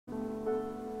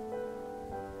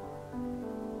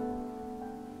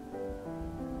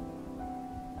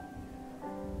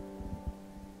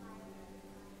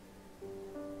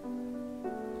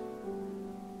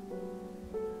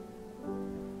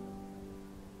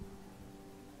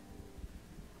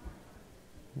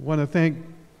want to thank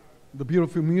the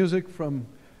beautiful music from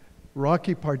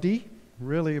Rocky Pardee.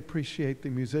 Really appreciate the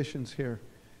musicians here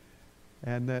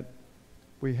and that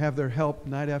we have their help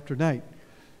night after night.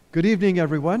 Good evening,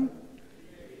 everyone.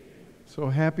 So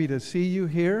happy to see you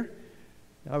here.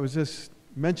 I was just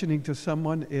mentioning to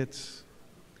someone, it's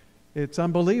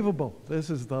unbelievable.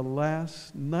 This is the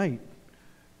last night.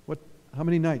 How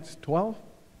many nights? 12?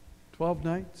 12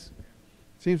 nights?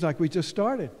 Seems like we just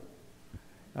started.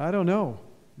 I don't know.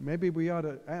 Maybe we ought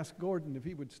to ask Gordon if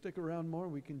he would stick around more.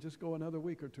 We can just go another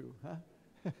week or two, huh?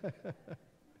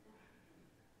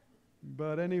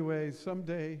 But anyway,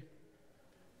 someday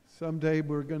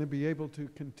we're going to be able to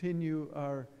continue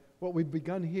what we've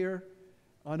begun here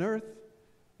on earth.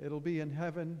 It'll be in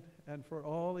heaven and for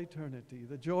all eternity.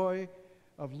 The joy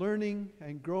of learning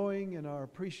and growing in our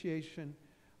appreciation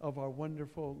of our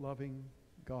wonderful, loving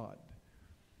God.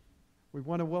 We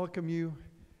want to welcome you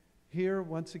here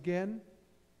once again.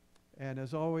 And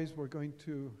as always, we're going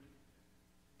to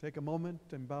take a moment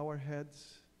and bow our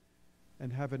heads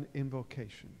and have an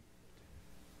invocation.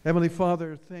 Heavenly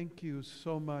Father, thank you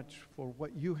so much for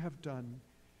what you have done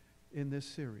in this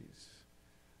series.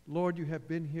 Lord, you have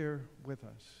been here with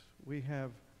us. We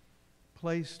have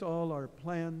placed all our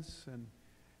plans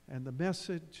and the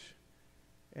message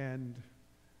and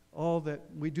all that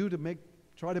we do to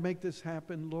try to make this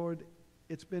happen. Lord,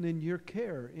 it's been in your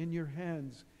care, in your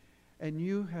hands, and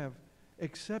you have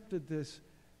accepted this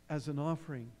as an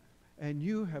offering, and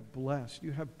you have blessed.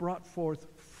 You have brought forth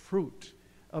fruit,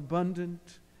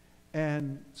 abundant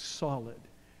and solid.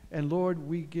 And Lord,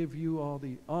 we give you all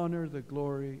the honor, the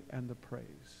glory, and the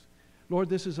praise. Lord,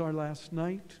 this is our last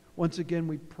night. Once again,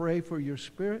 we pray for your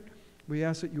Spirit. We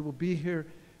ask that you will be here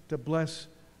to bless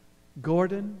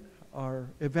Gordon, our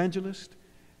evangelist,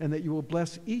 and that you will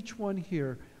bless each one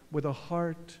here with a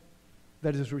heart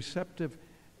that is receptive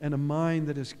and a mind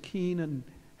that is keen and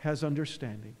has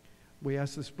understanding. We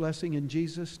ask this blessing in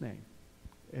Jesus' name.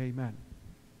 Amen.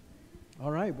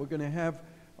 All right, we're going to have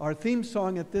our theme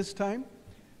song at this time.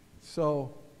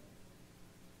 So,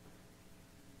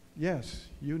 yes,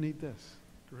 you need this.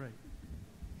 Great.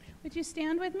 Would you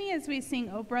stand with me as we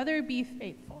sing, "Oh Brother, Be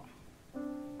Faithful"?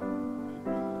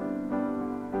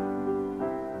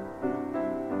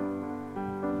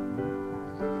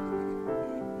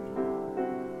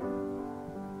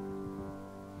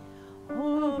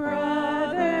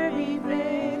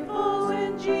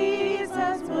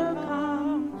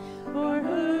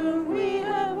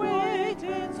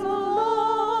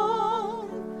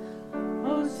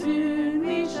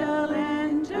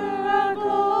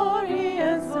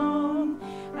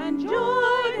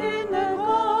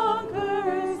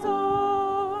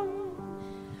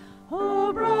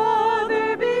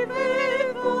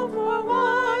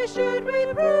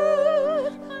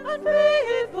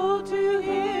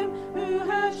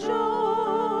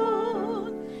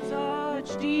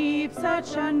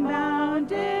 Such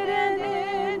unbounded and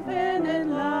infinite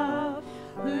love,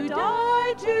 who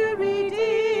died to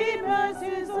redeem us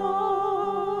his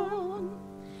own.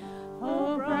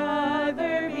 Oh,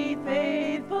 brother, be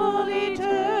faithful,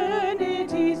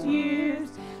 eternity's years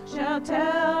shall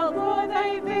tell for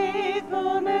thy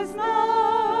faithfulness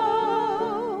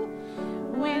now.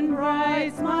 When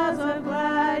bright smiles of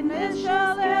gladness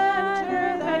shall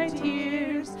enter thy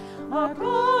tears, a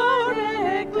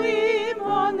coronet gleam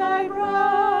on thy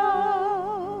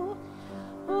brow.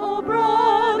 Oh,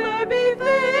 brother, be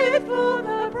faithful,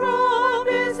 the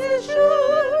promise is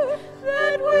sure,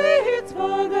 that waits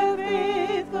for the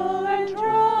faithful and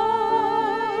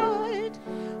tried,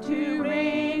 to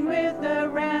reign with the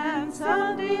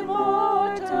ransomed,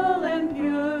 immortal and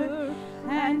pure,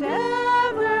 and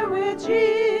ever with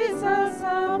Jesus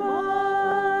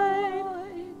abide.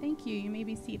 Thank you. You may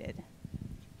be seated.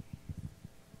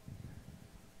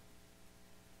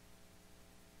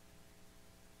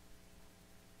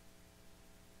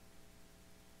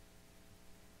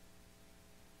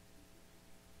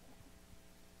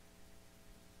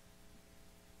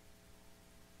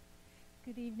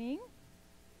 Good evening.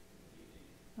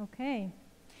 Okay.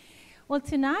 Well,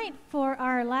 tonight for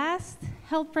our last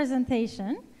health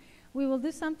presentation, we will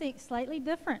do something slightly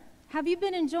different. Have you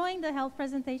been enjoying the health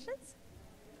presentations?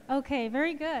 Okay,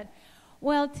 very good.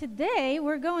 Well, today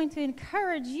we're going to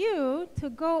encourage you to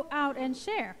go out and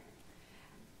share.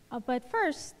 But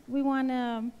first, we want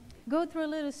to go through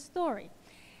a little story.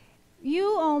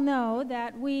 You all know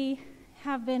that we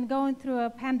have been going through a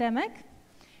pandemic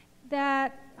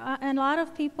and a lot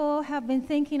of people have been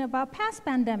thinking about past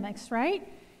pandemics, right?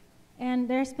 And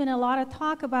there's been a lot of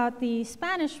talk about the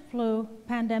Spanish flu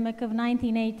pandemic of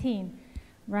 1918,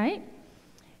 right?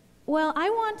 Well, I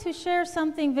want to share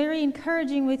something very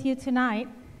encouraging with you tonight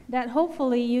that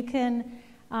hopefully you can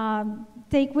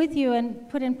take with you and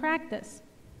put in practice.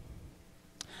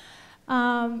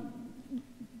 During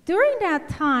that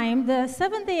time, the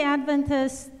Seventh-day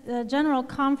Adventist General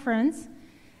Conference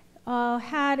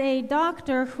had a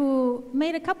doctor who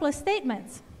made a couple of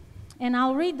statements, and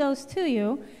I'll read those to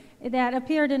you, that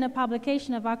appeared in a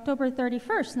publication of October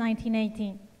 31st,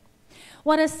 1918.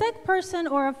 What a sick person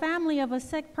or a family of a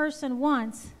sick person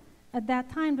wants at that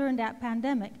time during that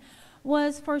pandemic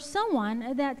was for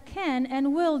someone that can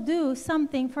and will do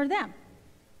something for them.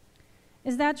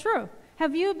 Is that true?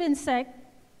 Have you been sick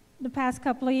the past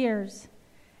couple of years?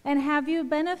 And have you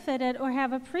benefited or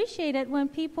have appreciated when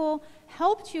people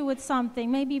helped you with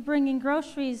something, maybe bringing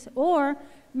groceries or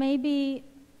maybe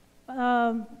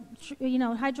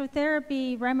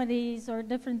hydrotherapy remedies or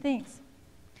different things?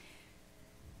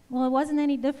 Well, it wasn't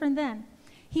any different then.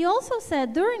 He also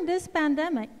said during this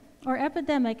pandemic or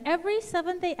epidemic, every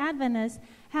Seventh-day Adventist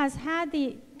has had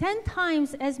 10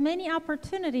 times as many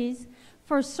opportunities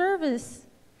for service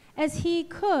as he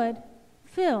could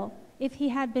fill if he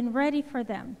had been ready for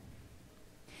them.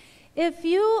 If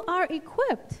you are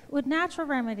equipped with natural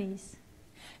remedies,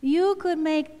 you could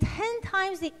make 10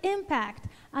 times the impact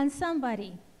on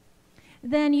somebody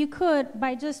than you could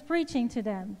by just preaching to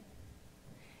them.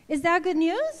 Is that good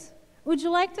news? Would you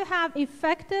like to have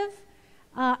effective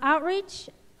outreach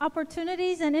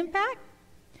opportunities and impact?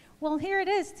 Well, here it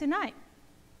is tonight.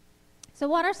 So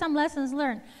what are some lessons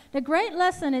learned? The great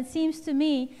lesson, it seems to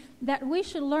me, that we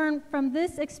should learn from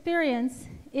this experience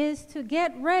is to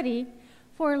get ready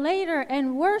for later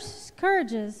and worse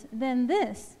scourges than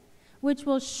this, which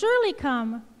will surely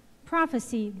come,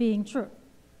 prophecy being true.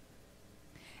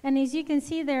 And as you can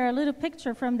see there, a little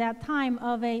picture from that time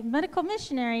of a medical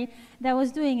missionary that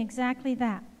was doing exactly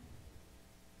that.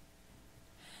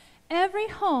 Every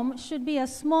home should be a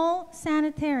small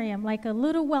sanitarium, like a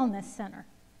little wellness center.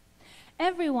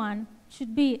 Everyone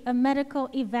should be a medical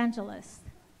evangelist.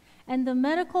 And the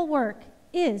medical work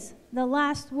is the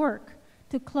last work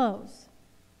to close.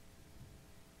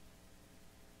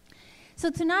 So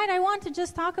tonight I want to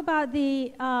just talk about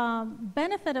the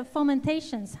benefit of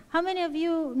fomentations. How many of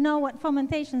you know what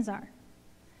fomentations are?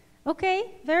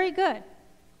 Okay, very good.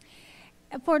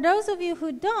 For those of you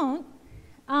who don't,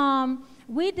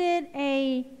 we did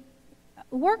a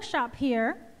workshop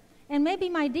here, and maybe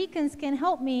my deacons can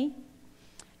help me.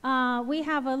 We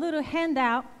have a little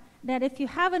handout that if you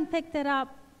haven't picked it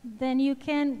up, then you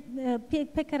can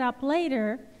pick it up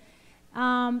later.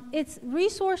 It's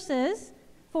resources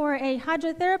for a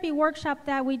hydrotherapy workshop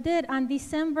that we did on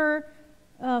December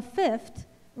 5th,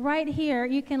 right here.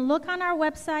 You can look on our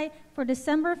website for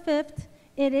December 5th.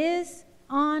 It is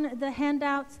on the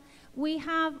handouts. We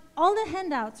have all the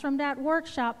handouts from that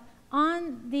workshop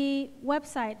on the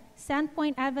website,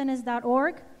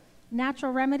 sandpointadventist.org,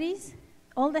 natural remedies.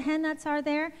 All the handouts are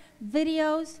there,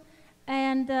 videos,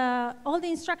 and all the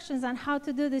instructions on how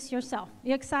to do this yourself.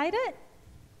 You excited?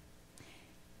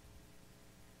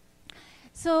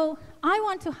 So I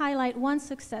want to highlight one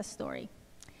success story.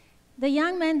 The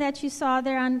young man that you saw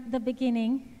there on the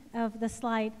beginning of the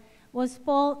slide was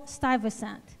Paul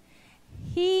Stuyvesant.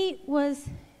 He was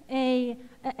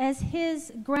as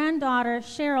his granddaughter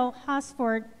Cheryl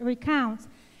Hosford recounts,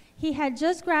 he had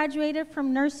just graduated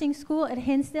from nursing school at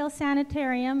Hinsdale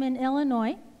Sanitarium in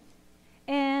Illinois,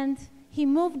 and he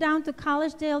moved down to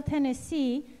Collegedale,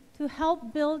 Tennessee to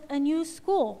help build a new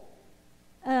school.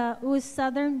 It was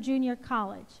Southern Junior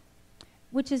College,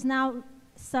 which is now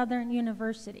Southern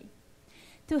University,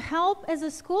 to help as a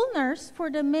school nurse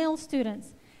for the male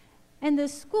students. And the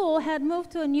school had moved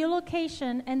to a new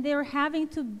location, and they were having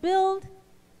to build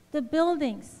the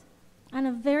buildings on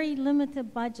a very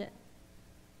limited budget.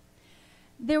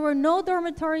 There were no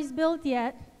dormitories built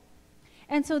yet,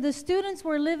 and so the students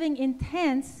were living in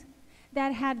tents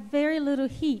that had very little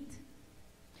heat.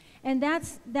 And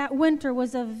that winter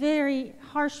was a very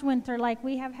harsh winter like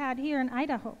we have had here in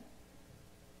Idaho.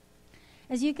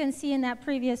 As you can see in that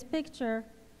previous picture,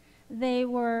 they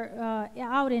were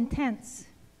out in tents.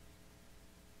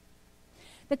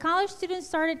 The college students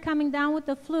started coming down with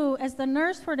the flu. As the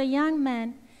nurse for the young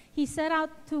men, he set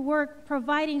out to work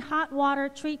providing hot water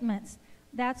treatments.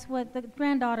 That's what the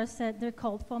granddaughter said they're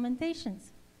called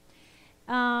fomentations.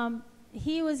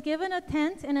 He was given a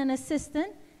tent and an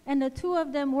assistant, and the two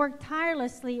of them worked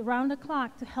tirelessly around the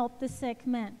clock to help the sick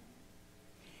men.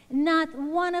 Not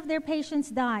one of their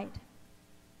patients died.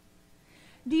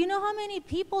 Do you know how many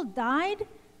people died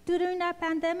during that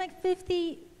pandemic?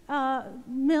 50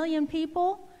 million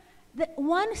people.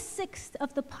 1/6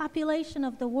 of the population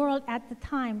of the world at the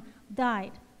time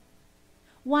died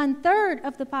 1/3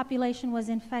 of the population was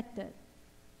infected.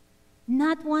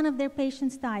 Not one of their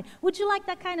patients died. Would you like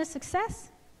that kind of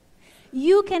success?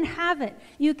 You can have it.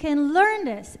 You can learn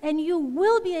this, and you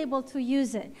will be able to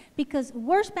use it because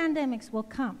worse pandemics will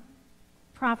come.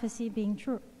 Prophecy being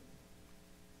true.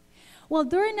 Well,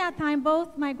 during that time,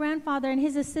 both my grandfather and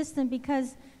his assistant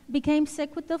became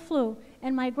sick with the flu,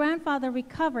 and my grandfather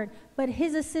recovered, but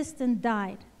his assistant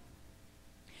died.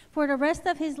 For the rest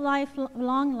of his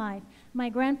long life, my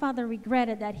grandfather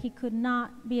regretted that he could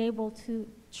not be able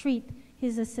to treat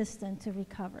his assistant to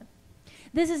recover.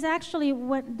 This is actually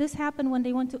this happened when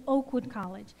they went to Oakwood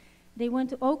College. They went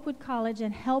to Oakwood College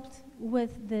and helped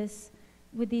with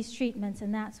these treatments,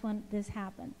 and that's when this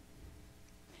happened.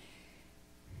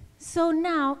 So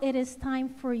now it is time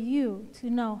for you to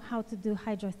know how to do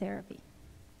hydrotherapy.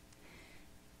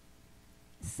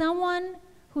 Someone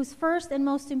whose first and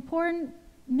most important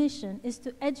mission is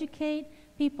to educate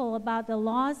people about the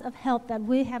laws of health that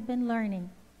we have been learning.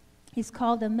 He's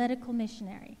called a medical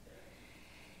missionary.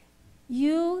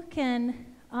 You can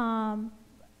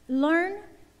learn,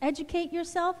 educate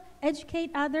yourself,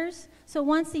 educate others. So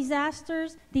once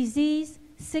disasters, disease,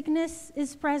 sickness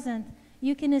is present,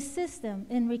 you can assist them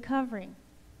in recovering.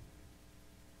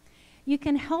 You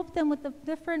can help them with the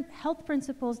different health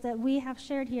principles that we have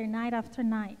shared here night after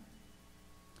night.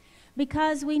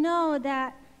 Because we know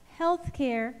that health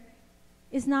care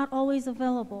is not always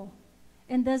available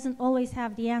and doesn't always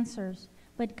have the answers,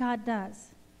 but God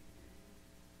does.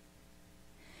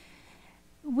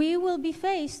 We will be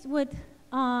faced with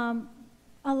a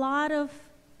lot of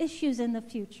issues in the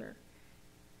future.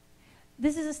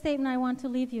 This is a statement I want to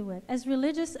leave you with. As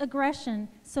religious aggression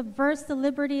subverts the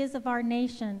liberties of our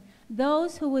nation,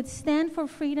 those who would stand for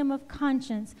freedom of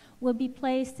conscience will be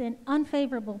placed in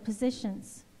unfavorable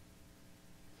positions.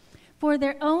 For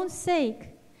their own sake,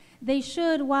 they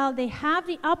should, while they have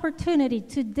the opportunity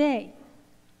today,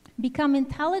 become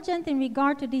intelligent in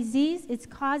regard to disease, its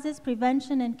causes,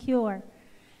 prevention, and cure.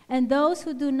 And those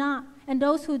who do not, and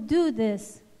those who do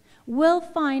this, will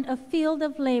find a field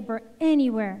of labor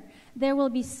anywhere. There will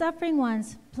be suffering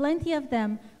ones, plenty of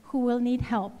them, who will need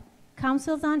help.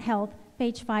 Counsels on Health,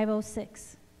 page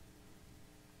 506.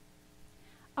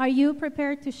 Are you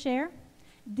prepared to share?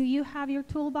 Do you have your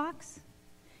toolbox?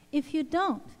 If you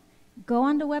don't, go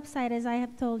on the website as I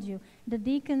have told you. The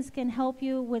deacons can help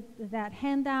you with that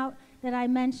handout that I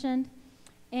mentioned,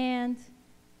 and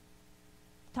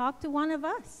talk to one of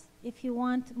us if you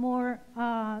want more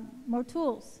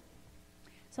tools.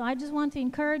 So I just want to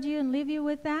encourage you and leave you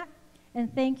with that,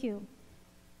 and thank you.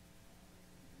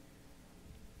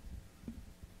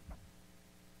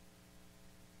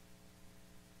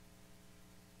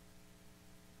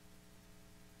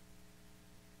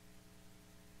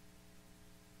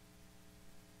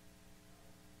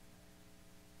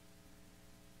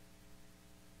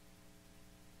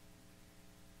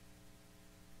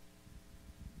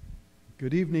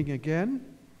 Good evening again.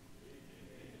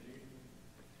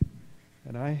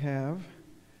 And I have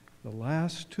the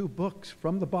last two books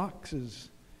from the boxes,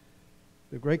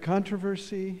 The Great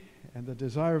Controversy and The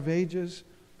Desire of Ages.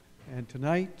 And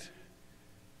tonight,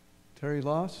 Terry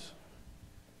Loss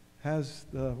has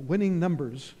the winning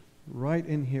numbers right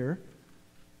in here.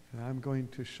 And I'm going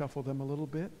to shuffle them a little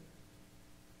bit.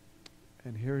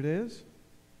 And here it is.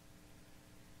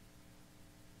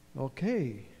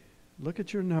 Okay. Look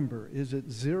at your number. Is it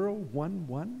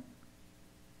 011?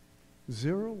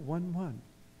 011.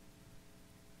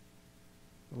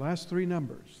 The last three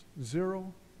numbers.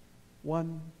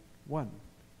 011.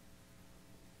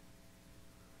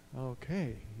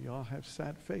 Okay, you all have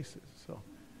sad faces. So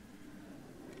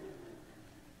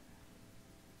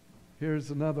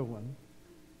here's another one.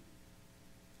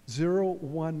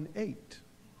 018.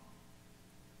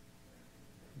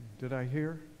 Did I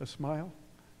hear a smile?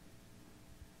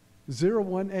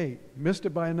 018. Missed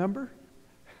it by a number?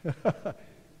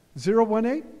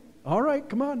 018? All right,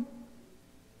 come on.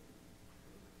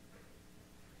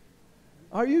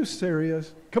 Are you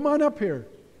serious? Come on up here.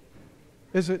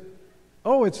 Is it?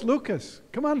 Oh, it's Lucas.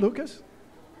 Come on, Lucas.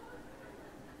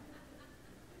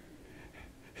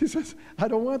 He says, I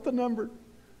don't want the number.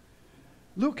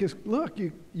 Lucas, look,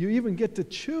 you even get to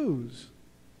choose.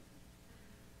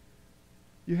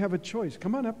 You have a choice.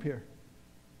 Come on up here.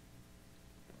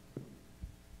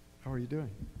 How are you doing?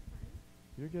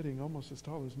 You're getting almost as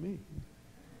tall as me.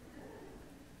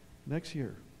 Next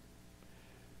year.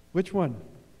 Which one?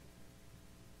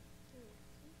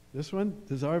 This one?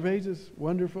 Desire of Ages?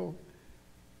 Wonderful.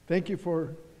 Thank you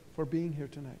for being here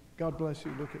tonight. God bless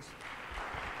you, Lucas.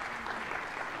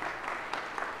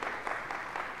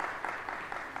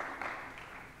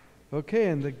 Okay,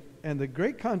 and And the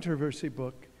Great Controversy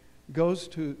book goes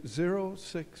to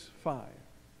 065.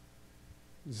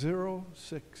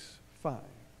 065.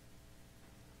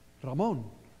 Ramon.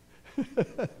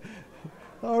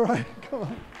 All right, come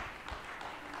on.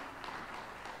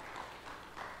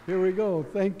 Here we go.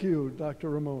 Thank you, Dr.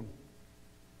 Ramon.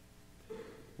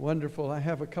 Wonderful. I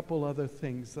have a couple other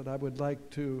things that I would like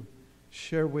to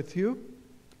share with you,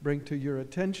 bring to your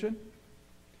attention.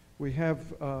 We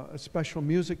have a special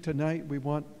music tonight. We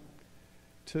want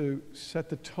to set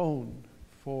the tone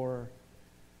for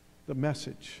the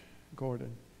message,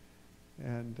 Gordon.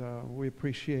 And we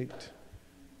appreciate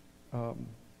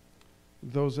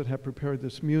those that have prepared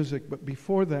this music. But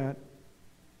before that,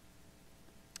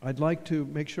 I'd like to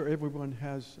make sure everyone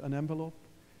has an envelope.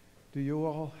 Do you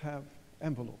all have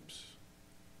envelopes?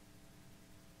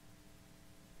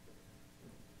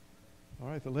 All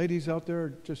right, the ladies out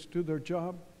there just do their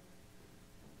job.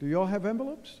 Do you all have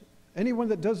envelopes? Anyone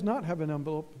that does not have an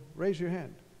envelope, raise your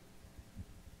hand.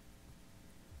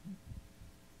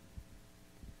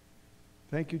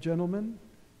 Thank you, gentlemen.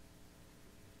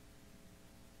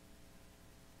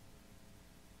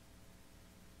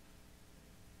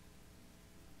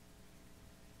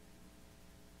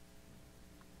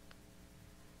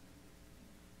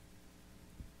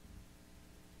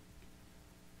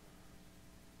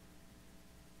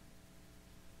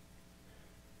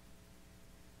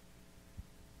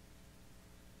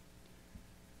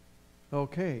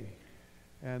 Okay,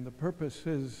 and the purpose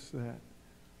is that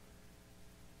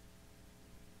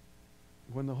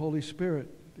when the Holy Spirit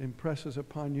impresses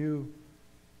upon you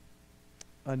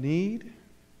a need,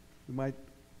 the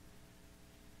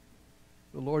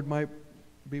Lord might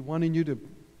be wanting you to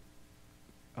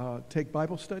take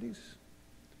Bible studies.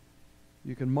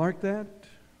 You can mark that,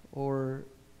 or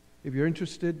if you're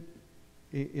interested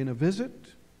in a visit,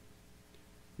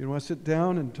 you want to sit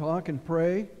down and talk and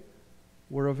pray,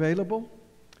 we're available.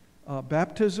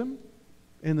 Baptism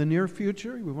in the near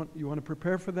future, you want to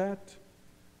prepare for that.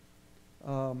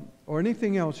 Or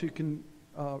anything else, you can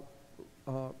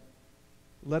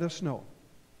let us know.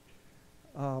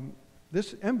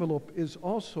 This envelope is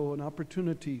also an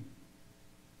opportunity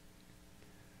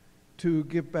to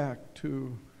give back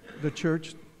to the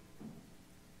church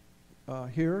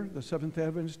here. The Seventh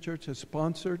Adventist Church has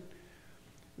sponsored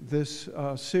this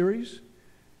series.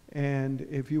 And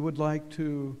if you would like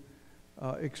to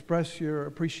express your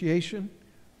appreciation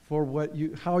for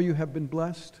how you have been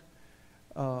blessed,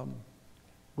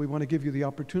 we want to give you the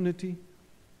opportunity.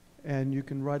 And you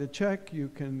can write a check. You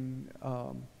can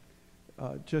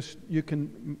you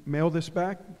can mail this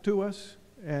back to us,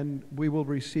 and we will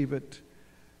receive it.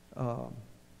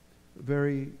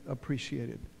 Very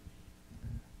appreciated.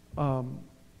 But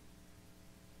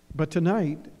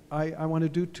tonight, I want to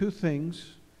do two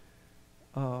things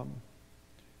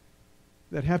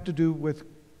that have to do with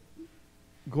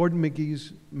Gordon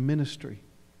McGhee's ministry.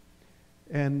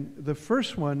 And the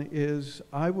first one is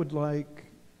I would like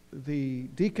the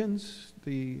deacons,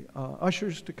 the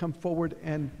ushers to come forward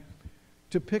and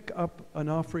to pick up an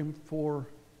offering for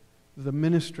the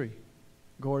ministry,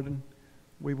 Gordon.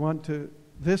 We want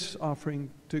this offering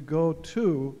to go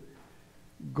to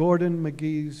Gordon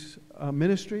McGhee's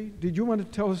ministry. Did you want to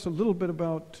tell us a little bit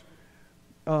about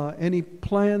any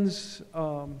plans?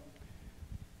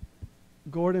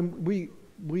 Gordon, we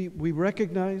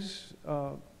recognize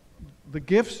the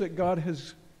gifts that God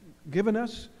has given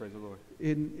us. Praise the Lord.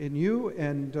 In you,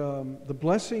 and the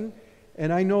blessing.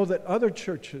 And I know that other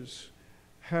churches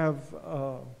have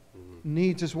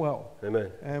needs as well.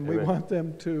 Amen. And we want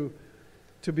them to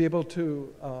be able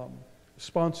to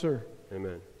sponsor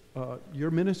Amen.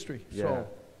 Your ministry. Yeah.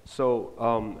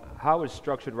 So how it's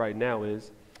structured right now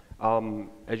is,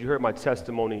 as you heard my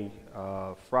testimony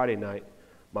Friday night,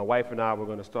 my wife and I were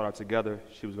going to start out together.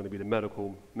 She was going to be the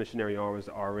medical missionary arm as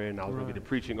the RN. I was going to be the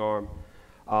preaching arm.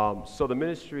 So the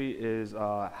ministry is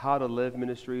How to Live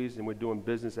Ministries, and we're doing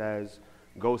business as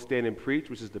Go Stand and Preach,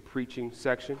 which is the preaching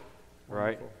section,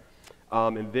 right?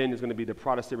 And then there's going to be the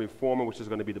Protestant Reformer, which is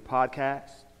going to be the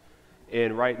podcast.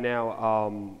 And right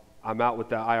now, I'm out with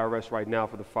the IRS right now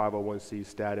for the 501c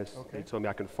status. Okay. They told me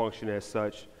I can function as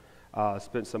such.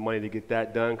 Spent some money to get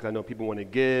that done because I know people want to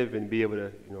give and be able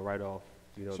to, write off,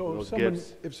 those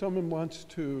gifts. If someone wants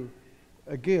to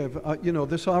give,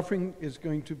 this offering is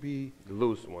going to be the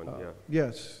loose one, yeah.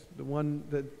 Yes, the one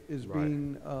that is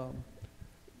being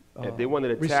if they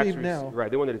wanted a received now.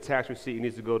 Right, they wanted a tax receipt. It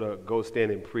needs to go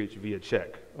stand and preach via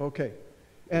check. Okay.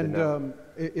 And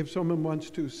if someone wants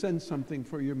to send something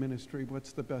for your ministry,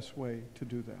 what's the best way to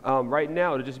do that? Right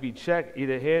now, it'll just be check,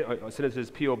 either hand or send it to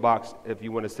this P.O. Box if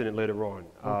you want to send it later on.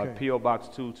 Okay. P.O. Box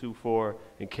 224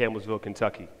 in Campbellsville,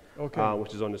 Kentucky. Okay.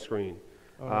 which is on the screen.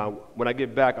 All right. When I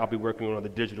get back, I'll be working on the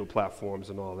digital platforms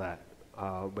and all that.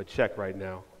 But check right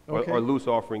now. Okay. Or loose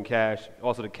offering cash.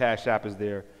 Also, the Cash App is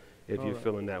there if All you're right.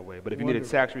 feeling that way. But if you need a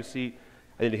Wonderful. tax receipt,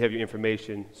 I need to have your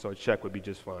information, so a check would be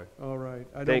just fine. All right.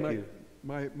 I know Thank you.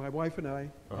 My wife and I,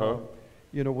 Uh-huh.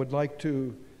 would like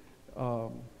to,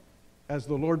 as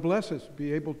the Lord blesses,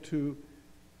 be able to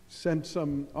send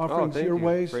some offerings thank your you.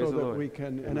 way Praise so the that Lord. we can,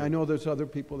 and Amen. I know there's other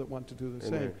people that want to do the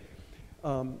Amen.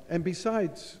 same. And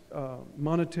besides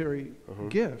monetary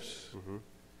gifts,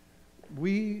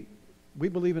 we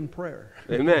believe in prayer.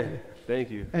 Amen.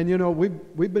 Thank you. And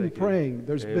we've been Thank you. praying.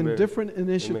 There's been Amen. different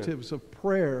initiatives of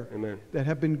prayer Amen. that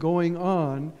have been going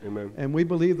on, Amen. and we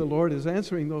believe the Lord is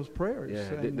answering those prayers.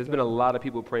 Yeah, And, there's been a lot of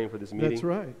people praying for this meeting. That's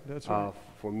right. That's right.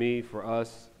 For me, for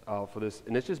us, for this,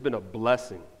 and it's just been a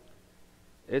blessing.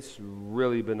 It's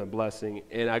really been a blessing,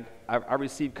 and I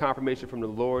received confirmation from the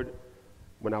Lord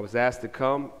when I was asked to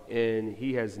come, and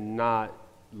He has not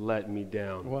let me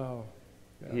down. Wow.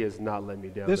 Yeah. He has not let me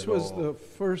down. This at was all. the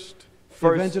first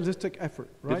First- evangelistic effort,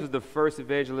 right? This was the first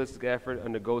evangelistic effort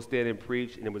under Go Stand and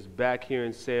Preach, and it was back here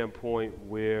in Sandpoint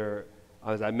where,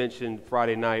 as I mentioned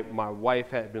Friday night, my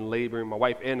wife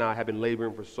and I had been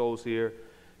laboring for souls here,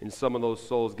 and some of those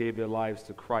souls gave their lives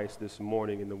to Christ this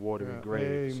morning in the watery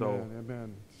grave. Amen. So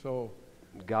Amen. So,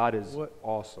 God is What-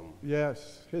 awesome.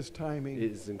 yes, His timing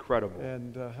It's incredible.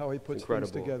 and how He puts things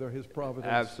incredible. together, His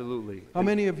providence. Absolutely. How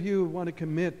many of you want to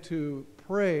commit to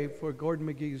pray for Gordon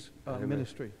McGhee's Amen.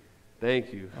 ministry?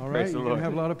 Thank you. All right, Praise the you're going Lord. to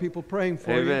have a lot of people praying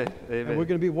for Amen. you. Amen. And we're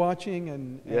going to be watching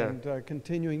and, Yeah. and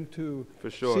continuing to For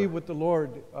sure. see what the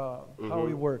Lord, how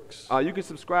He works. You can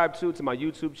subscribe to my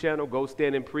YouTube channel, Go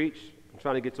Stand and Preach. I'm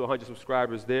trying to get to 100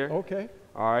 subscribers there. Okay.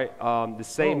 All right. The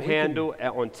same we can- handle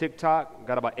on TikTok.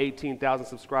 Got about 18,000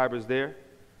 subscribers there.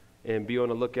 And be on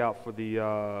the lookout for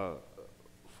the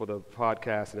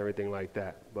podcast and everything like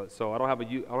that. But so I don't have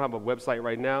a website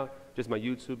right now. Just my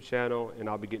YouTube channel, and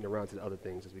I'll be getting around to the other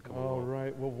things as we come All along.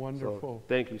 right. Well, So, wonderful.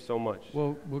 thank you so much.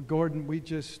 Well, Gordon, we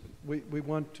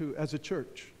want to, as a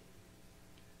church,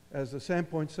 as the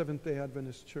Sandpoint Seventh-day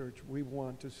Adventist Church, we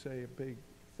want to say a big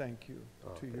thank you to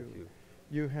Thank you. you.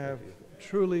 You have you.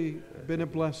 truly been a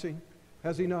blessing,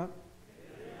 has He not?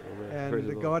 Amen. Praise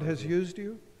the And Lord. God Thank has you. used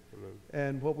you. Amen.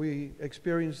 And what we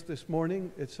experienced this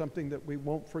morning, it's something that we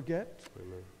won't forget.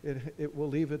 Amen. It will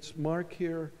leave its mark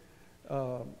here,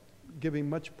 giving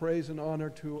much praise and honor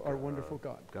to our wonderful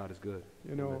God. God is good.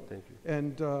 You know, Amen. Thank you.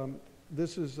 And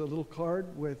this is a little card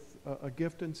with a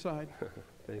gift inside.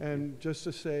 Thank you. And just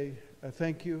to say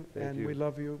thank you, Thank and you. we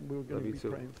love you. We're going Love to you be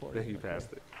too. praying for Thank you. you, Okay.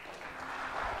 Pastor.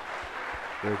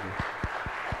 Thank you.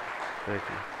 Thank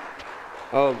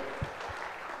you.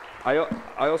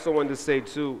 I also wanted to say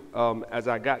too, as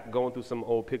I got going through some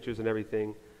old pictures and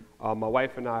everything, my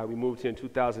wife and I, we moved here in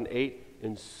 2008,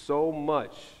 and so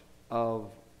much of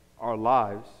our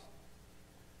lives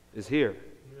is here.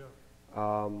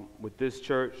 With this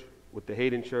church, with the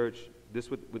Hayden Church, this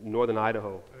with Northern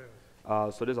Idaho.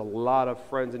 So there's a lot of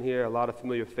friends in here, a lot of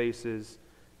familiar faces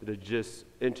that are just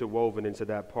interwoven into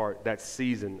that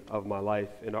season of my life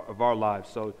and of our lives.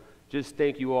 So just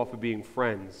thank you all for being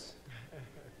friends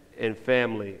and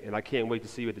family, and I can't wait to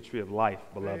see you at the Tree of Life,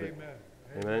 beloved.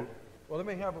 Amen. Amen. Well, let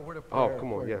me have a word of prayer. Oh, come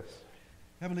for on, you. yes.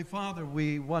 Heavenly Father,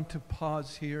 we want to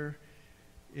pause here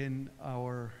in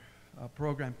our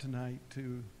program tonight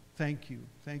to thank you.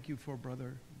 Thank you for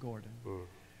Brother Gordon.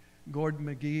 Gordon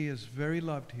McGhee is very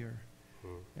loved here,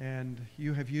 and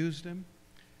you have used him.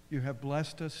 You have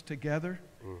blessed us together,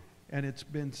 and it's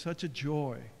been such a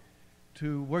joy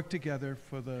to work together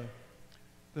for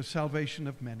the salvation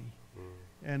of many.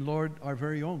 And Lord, our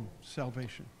very own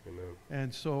salvation. Amen.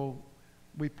 And so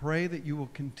we pray that you will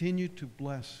continue to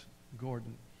bless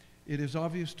Gordon. It is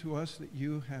obvious to us that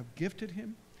you have gifted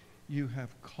him, you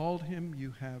have called him,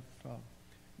 you have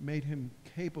made him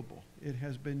capable. It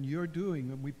has been your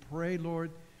doing, and we pray, Lord,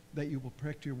 that you will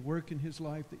protect your work in his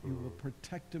life, that you will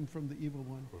protect him from the evil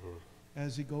one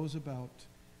as he goes about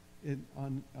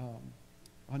on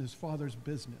his Father's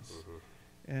business.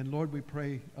 And Lord, we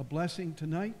pray a blessing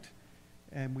tonight,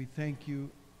 and we thank you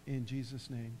in Jesus'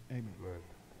 name. Amen. Amen.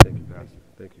 Thank you, Pastor.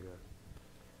 Thank you, guys.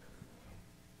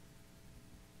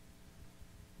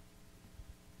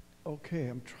 Okay,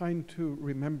 I'm trying to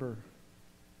remember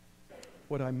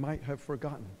what I might have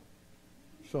forgotten.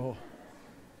 So,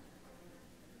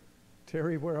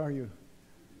 Terry, where are you?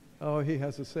 Oh, he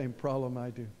has the same problem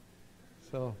I do.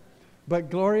 So, but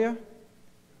Gloria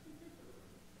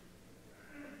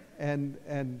and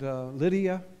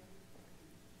Lydia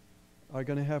are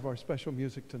going to have our special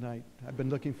music tonight. I've been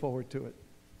looking forward to it.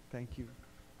 Thank you.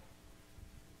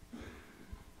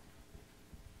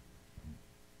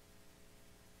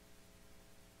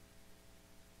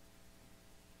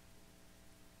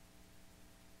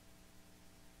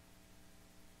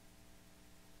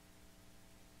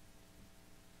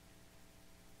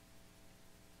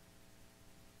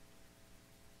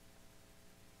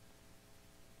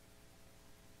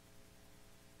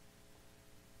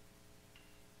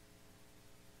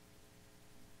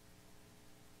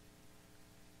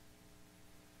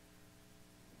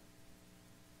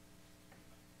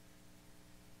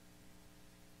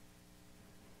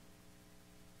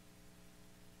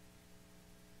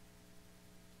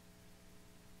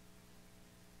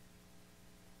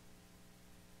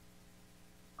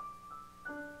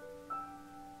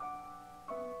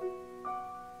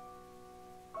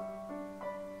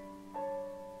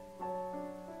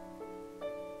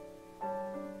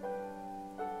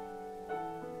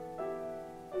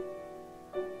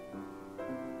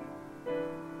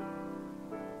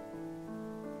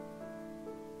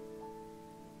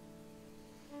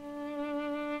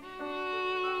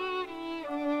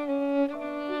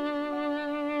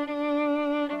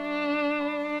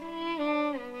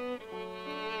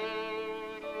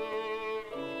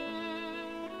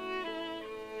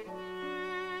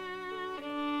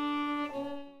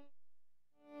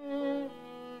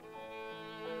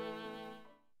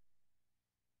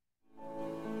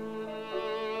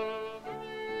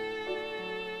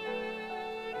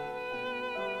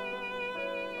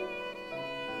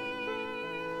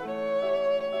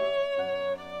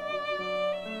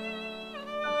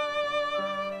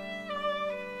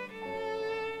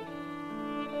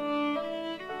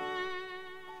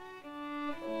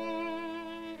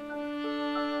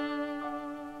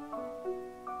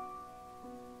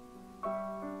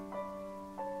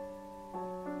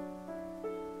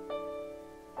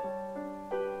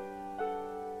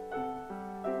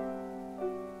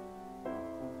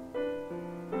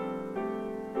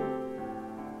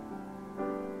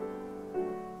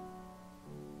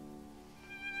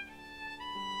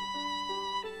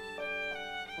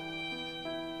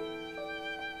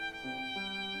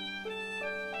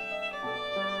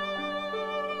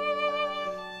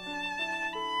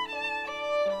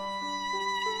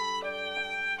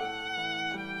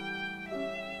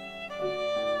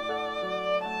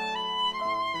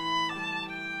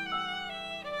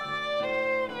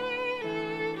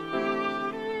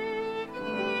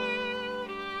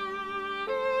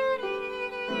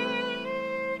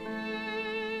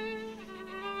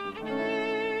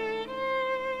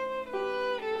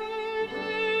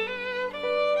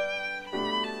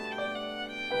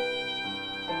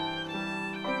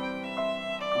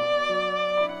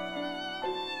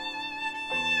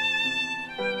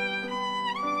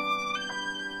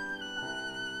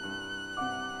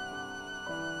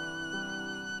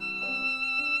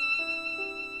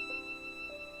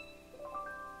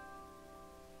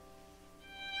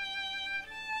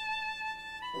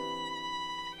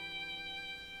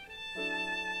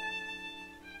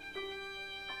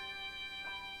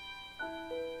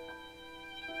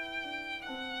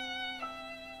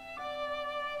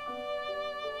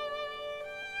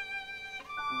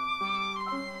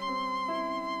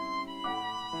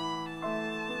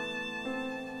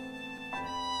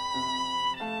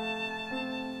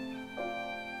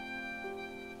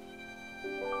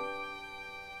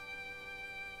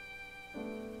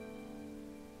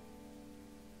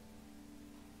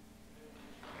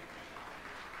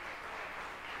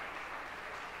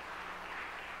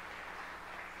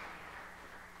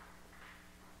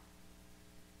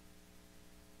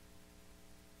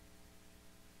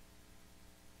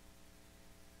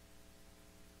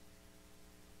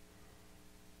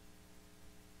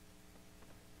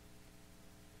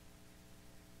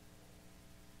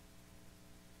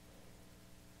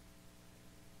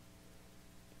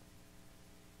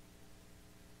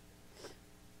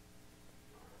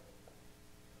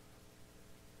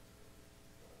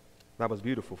 That was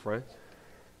beautiful, friends.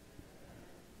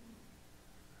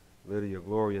 Lydia,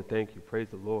 Gloria, thank you. Praise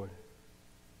the Lord.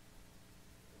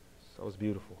 That was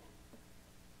beautiful.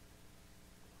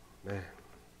 Man.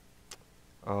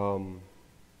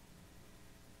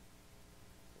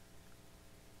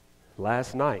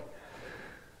 Last night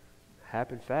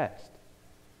happened fast.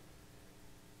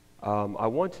 I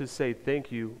want to say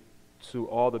thank you to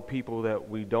all the people that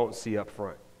we don't see up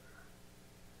front.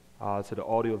 To the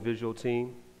audio-visual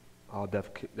team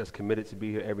that's committed to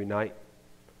be here every night,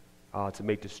 to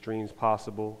make the streams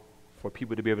possible, for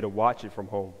people to be able to watch it from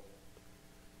home.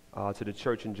 To the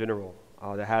church in general,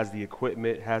 that has the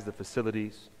equipment, has the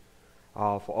facilities,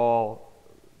 for all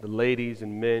the ladies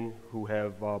and men who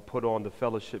have put on the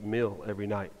fellowship meal every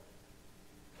night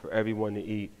for everyone to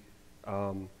eat,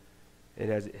 and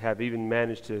have even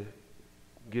managed to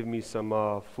give me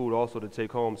some food also to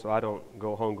take home so I don't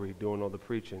go hungry doing all the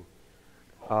preaching.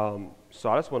 So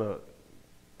I just want to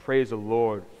praise the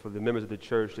Lord for the members of the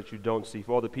church that you don't see,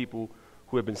 for all the people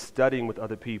who have been studying with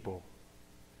other people.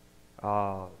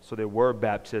 So there were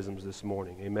baptisms this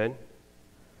morning, amen?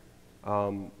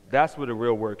 That's where the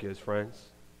real work is, friends.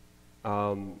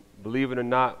 Believe it or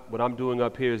not, what I'm doing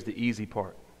up here is the easy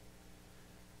part.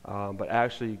 But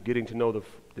actually getting to know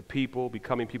the people,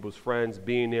 becoming people's friends,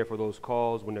 being there for those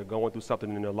calls when they're going through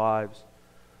something in their lives,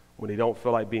 when they don't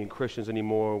feel like being Christians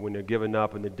anymore, when they're giving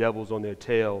up and the devil's on their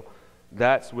tail,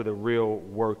 that's where the real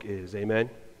work is, amen?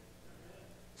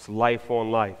 It's life on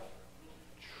life,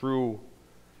 true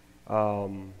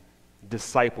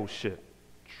discipleship,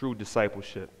 true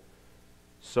discipleship.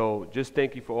 So just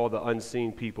thank you for all the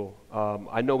unseen people.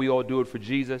 I know we all do it for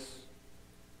Jesus,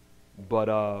 but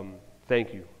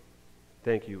thank you.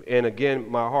 Thank you. And again,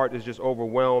 my heart is just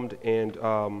overwhelmed, and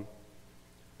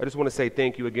I just want to say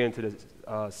thank you again to the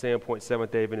Sandpoint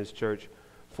Seventh-day Adventist Church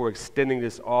for extending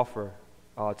this offer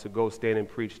to go stand and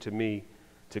preach to me,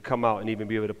 to come out and even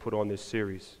be able to put on this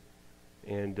series.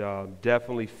 And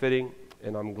definitely fitting,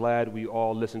 and I'm glad we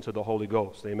all listen to the Holy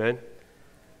Ghost. Amen.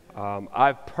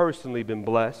 I've personally been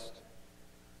blessed.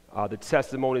 The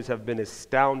testimonies have been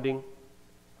astounding.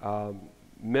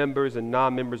 Members and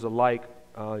non-members alike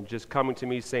just coming to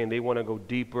me saying they want to go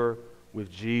deeper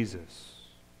with Jesus.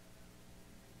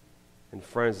 And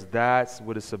friends, that's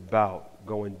what it's about,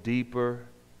 going deeper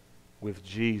with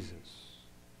Jesus.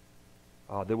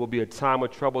 There will be a time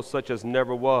of trouble such as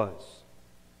never was.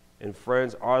 And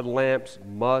friends, our lamps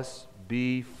must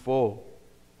be full.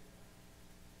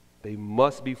 They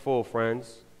must be full,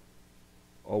 friends,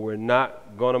 or we're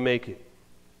not going to make it.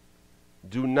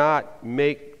 Do not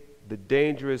make the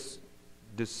dangerous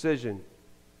decision,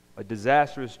 a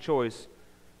disastrous choice,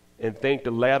 and think the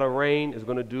latter rain is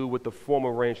going to do what the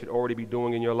former rain should already be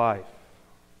doing in your life.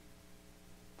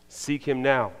 Seek him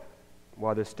now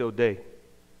while there's still day.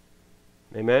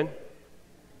 Amen?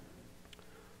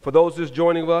 For those just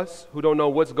joining us who don't know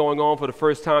what's going on for the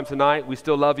first time tonight, we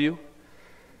still love you.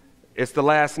 It's the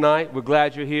last night. We're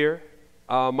glad you're here.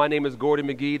 My name is Gordon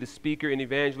McGhee, the speaker and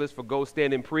evangelist for Go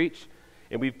Stand and Preach.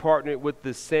 And we've partnered with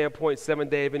the Sandpoint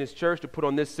Seventh-day Adventist Church to put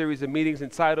on this series of meetings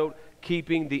entitled,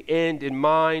 Keeping the End in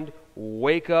Mind,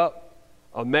 Wake Up,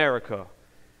 America.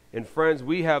 And friends,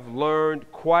 we have learned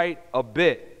quite a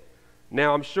bit.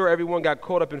 Now, I'm sure everyone got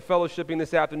caught up in fellowshipping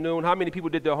this afternoon. How many people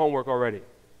did their homework already?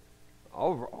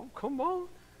 Oh, come on.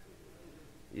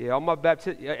 Yeah, all my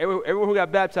everyone who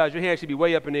got baptized, your hand should be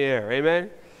way up in the air. Amen?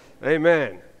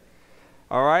 Amen.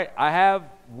 All right, I have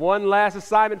one last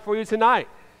assignment for you tonight.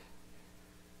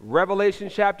 Revelation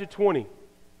chapter 20.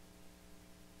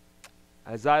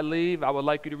 As I leave, I would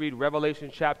like you to read Revelation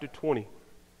chapter 20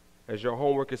 as your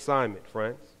homework assignment,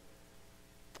 friends.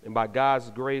 And by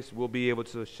God's grace, we'll be able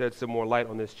to shed some more light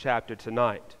on this chapter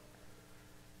tonight.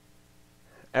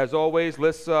 As always,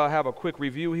 let's have a quick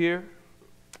review here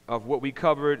of what we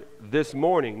covered this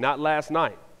morning, not last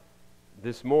night,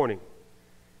 this morning.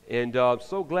 And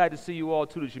so glad to see you all,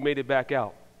 too, that you made it back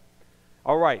out.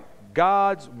 All right,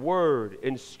 God's word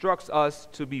instructs us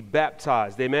to be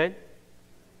baptized, amen?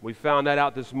 We found that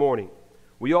out this morning.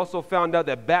 We also found out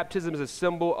that baptism is a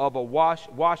symbol of a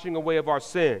washing away of our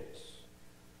sins.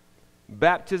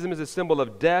 Baptism is a symbol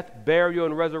of death, burial,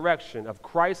 and resurrection, of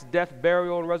Christ's death,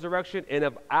 burial, and resurrection, and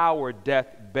of our death,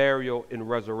 burial, and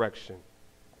resurrection.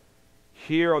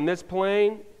 Here on this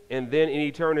plane, and then in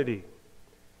eternity.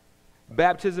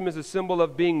 Baptism is a symbol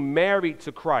of being married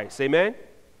to Christ, amen?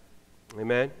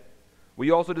 Amen.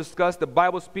 We also discussed the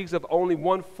Bible speaks of only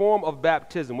one form of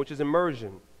baptism, which is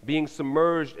immersion, being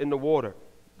submerged in the water,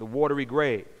 the watery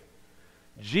grave.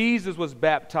 Jesus was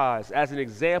baptized as an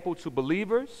example to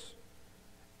believers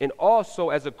and also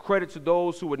as a credit to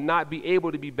those who would not be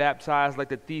able to be baptized like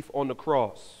the thief on the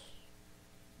cross.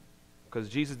 Because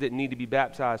Jesus didn't need to be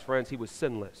baptized, friends. He was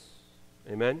sinless.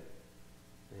 Amen?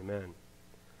 Amen.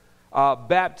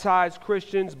 Baptized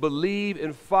Christians believe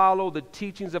and follow the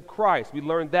teachings of Christ. We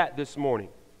learned that this morning.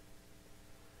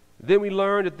 Then we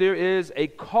learned that there is a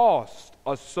cost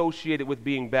associated with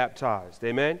being baptized.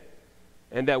 Amen?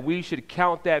 And that we should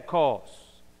count that cost.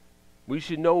 We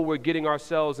should know what we're getting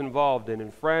ourselves involved in.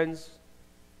 And friends,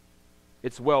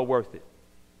 it's well worth it.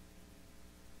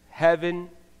 Heaven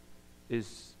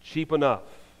is cheap enough.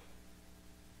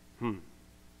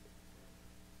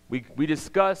 We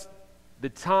discussed the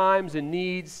times and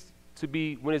needs to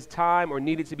be, when it's time or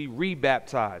needed to be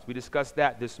rebaptized. We discussed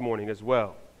that this morning as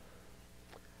well.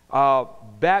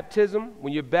 Baptism,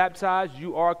 when you're baptized,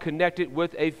 you are connected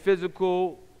with a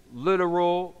physical,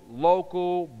 literal,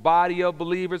 local body of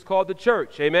believers called the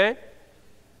church. Amen?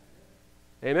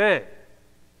 Amen.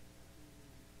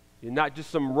 You're not just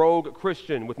some rogue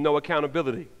Christian with no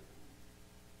accountability,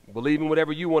 believing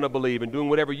whatever you want to believe and doing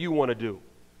whatever you want to do.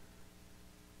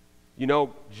 You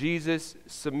know, Jesus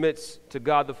submits to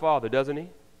God the Father, doesn't he?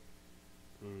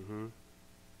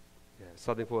 Yeah,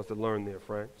 something for us to learn there,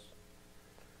 friends.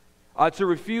 To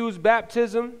refuse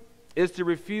baptism is to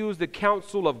refuse the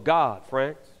counsel of God,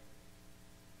 friends.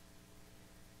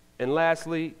 And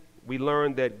lastly, we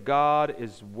learn that God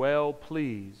is well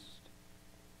pleased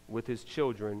with his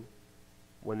children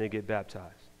when they get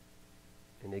baptized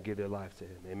and they give their lives to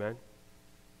him. Amen?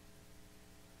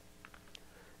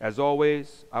 As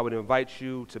always, I would invite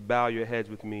you to bow your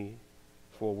heads with me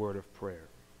for a word of prayer.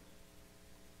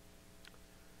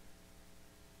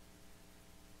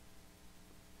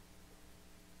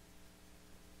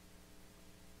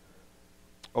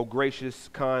 Oh, gracious,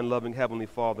 kind, loving Heavenly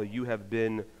Father, you have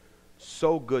been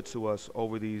so good to us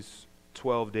over these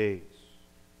 12 days.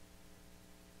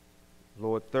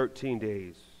 Lord, 13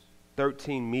 days,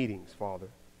 13 meetings, Father.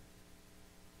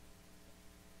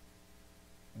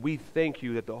 We thank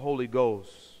you that the Holy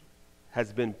Ghost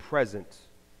has been present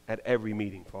at every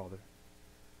meeting, Father.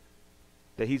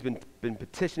 That he's been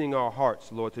petitioning our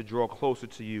hearts, Lord, to draw closer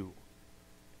to you.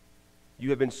 You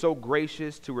have been so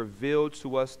gracious to reveal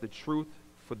to us the truth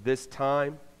for this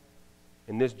time,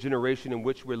 in this generation in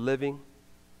which we're living,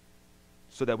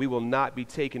 so that we will not be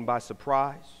taken by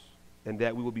surprise, and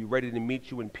that we will be ready to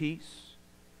meet you in peace,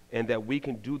 and that we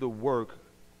can do the work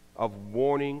of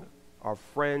warning our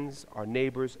friends, our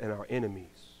neighbors, and our enemies.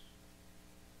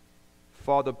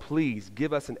 Father, please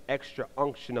give us an extra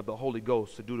unction of the Holy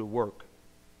Ghost to do the work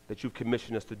that you've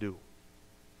commissioned us to do.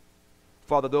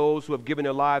 Father, those who have given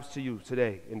their lives to you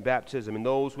today in baptism, and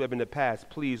those who have in the past,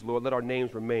 please, Lord, let our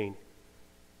names remain.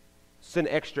 Send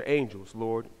extra angels,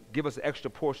 Lord. Give us an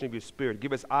extra portion of your spirit.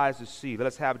 Give us eyes to see. Let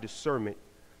us have discernment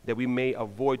that we may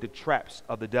avoid the traps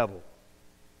of the devil.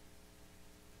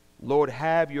 Lord,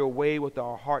 have your way with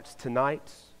our hearts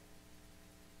tonight.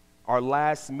 Our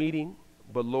last meeting,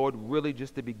 but Lord, really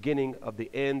just the beginning of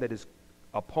the end that is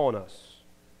upon us.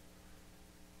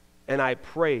 And I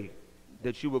pray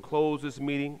that you will close this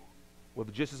meeting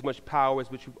with just as much power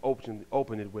as which you've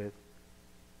opened it with.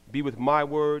 Be with my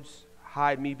words,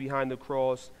 hide me behind the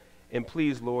cross, and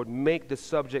please, Lord, make the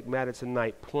subject matter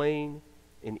tonight plain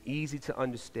and easy to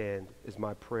understand is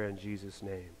my prayer in Jesus'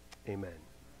 name. Amen.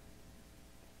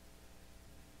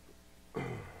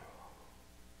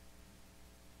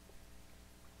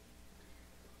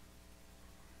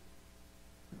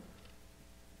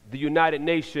 The United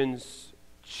Nations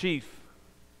chief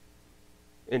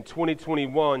in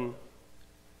 2021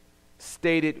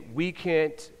 stated, we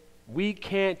can't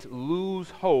lose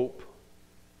hope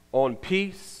on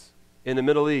peace in the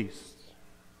Middle East.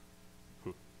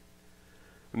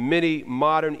 Many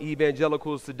modern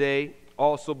evangelicals today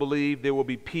also believe there will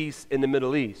be peace in the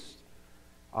Middle East.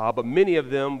 But many of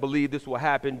them believe this will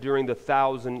happen during the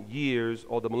 1,000 years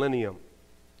or the millennium.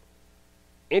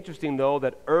 Interesting, though,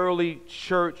 that early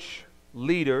church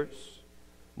leaders,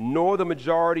 nor the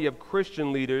majority of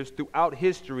Christian leaders throughout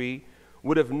history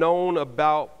would have known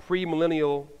about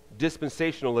premillennial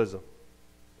dispensationalism,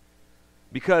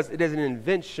 because it is an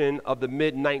invention of the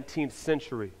mid-19th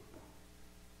century.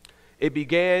 It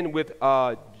began with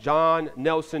John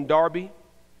Nelson Darby,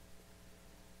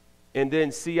 and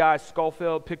then C.I.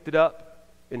 Scofield picked it up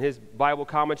in his Bible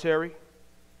commentary.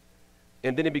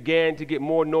 And then it began to get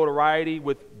more notoriety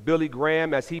with Billy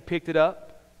Graham as he picked it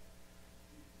up.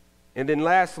 And then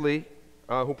lastly,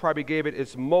 who probably gave it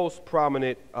its most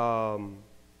prominent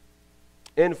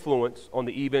influence on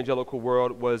the evangelical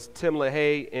world, was Tim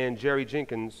LaHaye and Jerry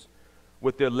Jenkins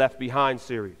with their Left Behind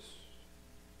series.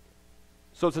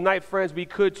 So tonight, friends, we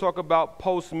could talk about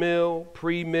post-meal,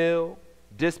 pre-meal,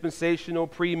 dispensational,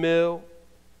 pre-meal,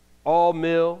 all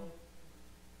meal.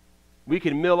 We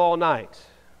can meal all night.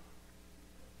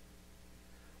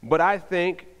 But I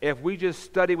think if we just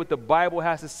study what the Bible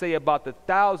has to say about the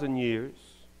 1,000 years,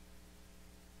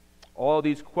 all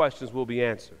these questions will be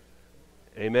answered.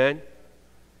 Amen?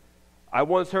 I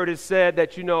once heard it said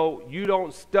that, you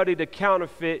don't study the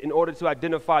counterfeit in order to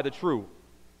identify the true.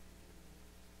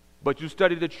 But you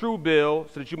study the true bill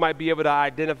so that you might be able to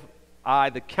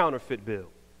identify the counterfeit bill.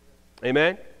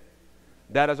 Amen?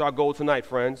 That is our goal tonight,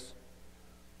 friends.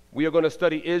 We are going to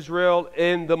study Israel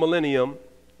in the Millennium,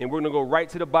 and we're going to go right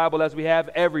to the Bible as we have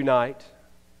every night.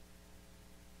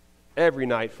 Every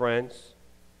night, friends.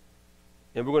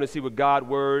 And we're going to see what God's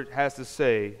Word has to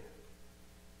say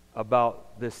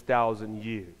about this 1,000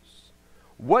 years.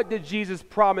 What did Jesus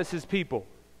promise his people?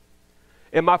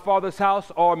 In my Father's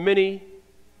house are many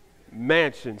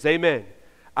mansions. Amen.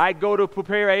 I go to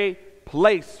prepare a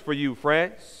place for you,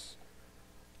 friends.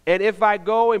 And if I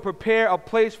go and prepare a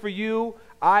place for you,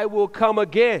 I will come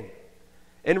again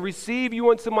and receive you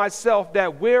unto myself,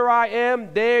 that where I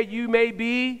am, there you may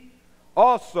be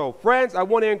also. Friends, I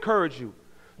want to encourage you.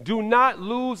 Do not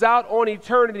lose out on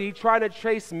eternity trying to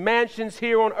chase mansions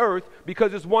here on earth,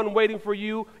 because there's one waiting for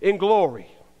you in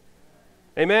glory.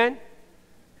 Amen?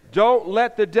 Don't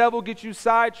let the devil get you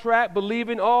sidetracked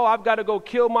believing, oh, I've got to go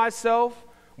kill myself,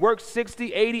 work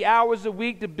 60, 80 hours a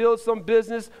week to build some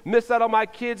business, miss out on my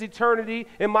kids' eternity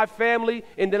and my family,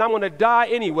 and then I'm going to die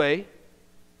anyway,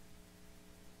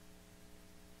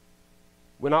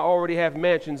 when I already have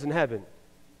mansions in heaven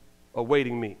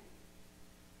awaiting me.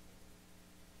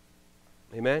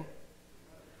 Amen?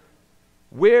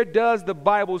 Where does the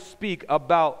Bible speak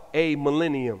about a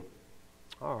millennium?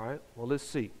 All right, well, let's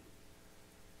see.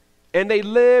 And they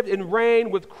lived and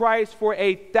reigned with Christ for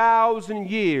 1,000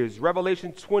 years.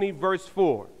 Revelation 20, verse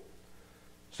 4.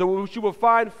 So what you will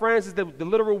find, friends, is that the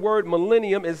literal word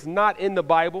millennium is not in the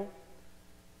Bible,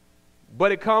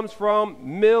 but it comes from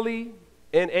milli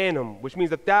and annum, which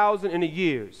means 1,000 in the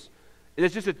years.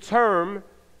 It's just a term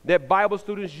that Bible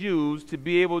students use to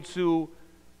be able to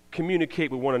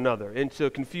communicate with one another and to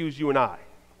confuse you and I.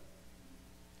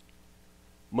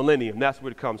 Millennium, that's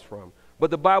where it comes from. But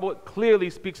the Bible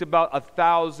clearly speaks about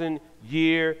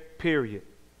 1,000-year period.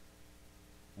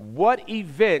 What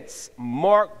events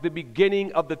mark the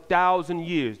beginning of the 1,000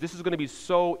 years? This is going to be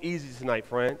so easy tonight,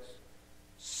 friends.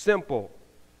 Simple.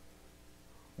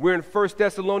 We're in 1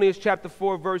 Thessalonians chapter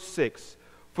 4, verse 6.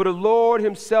 For the Lord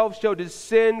himself shall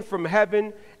descend from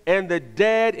heaven, and the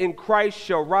dead in Christ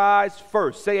shall rise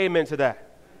first. Say amen to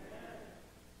that. Amen.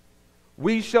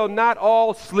 We shall not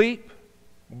all sleep,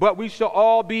 but we shall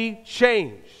all be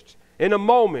changed in a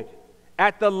moment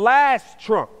at the last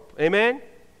trump. Amen.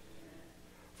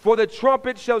 For the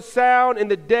trumpet shall sound,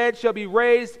 and the dead shall be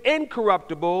raised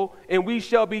incorruptible, and we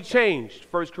shall be changed.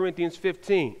 1 Corinthians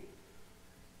 15.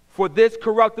 For this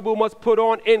corruptible must put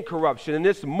on incorruption, and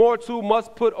this mortal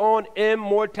must put on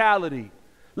immortality.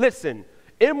 Listen,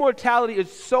 immortality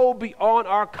is so beyond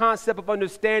our concept of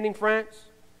understanding, friends,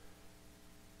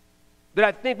 that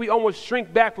I think we almost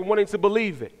shrink back from wanting to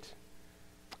believe it.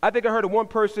 I think I heard one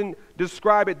person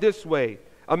describe it this way.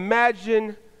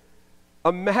 Imagine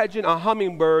a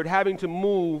hummingbird having to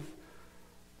move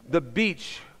the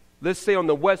beach, let's say on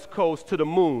the West Coast, to the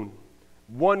moon,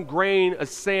 one grain of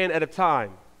sand at a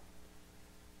time.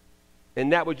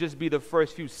 And that would just be the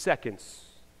first few seconds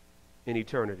in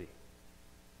eternity.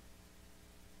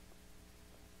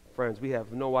 Friends, we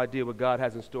have no idea what God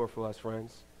has in store for us,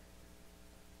 friends.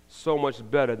 So much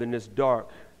better than this dark,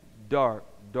 dark,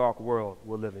 dark world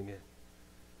we're living in.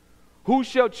 Who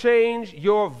shall change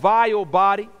your vile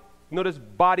body? You know this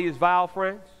body is vile,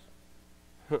 friends?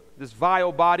 This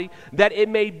vile body, that it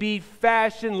may be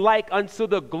fashioned like unto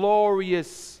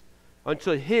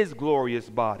his glorious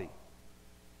body.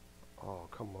 Oh,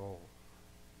 come on.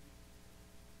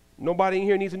 Nobody in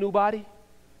here needs a new body?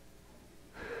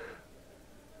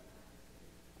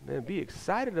 Man, be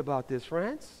excited about this,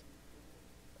 friends.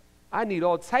 I need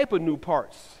all type of new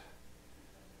parts.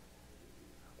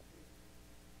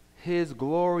 His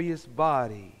glorious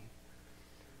body.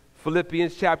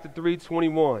 Philippians chapter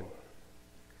 3:21.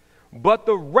 But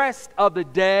the rest of the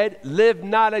dead live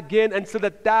not again until the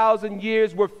 1,000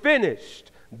 years were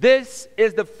finished. This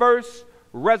is the first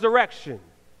resurrection.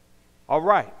 All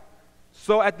right.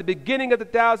 So at the beginning of the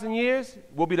 1,000 years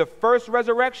will be the first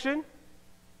resurrection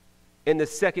and the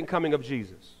second coming of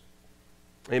Jesus.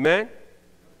 Amen.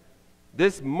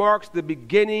 This marks the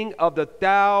beginning of the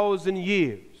 1,000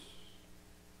 years.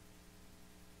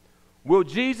 Will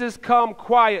Jesus come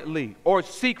quietly or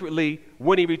secretly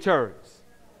when he returns?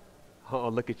 Oh,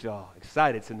 look at y'all,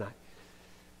 excited tonight.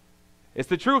 It's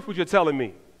the truth what you're telling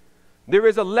me. There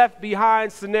is a left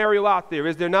behind scenario out there,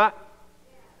 is there not?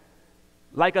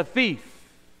 Like a thief,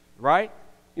 right?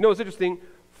 You know what's interesting?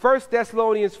 1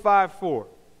 Thessalonians 5:4.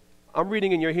 I'm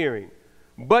reading in your hearing.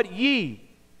 But ye,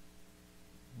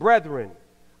 brethren,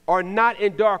 are not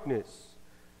in darkness,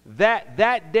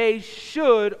 that day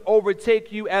should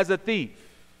overtake you as a thief.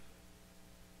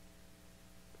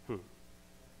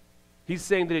 He's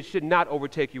saying that it should not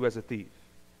overtake you as a thief.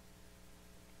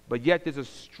 But yet there's a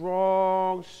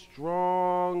strong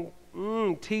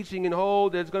teaching and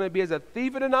hold that it's going to be as a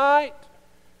thief in the night,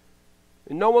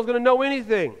 and no one's going to know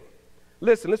anything.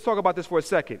 Listen, let's talk about this for a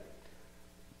second.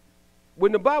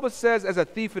 When the Bible says as a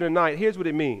thief in the night, here's what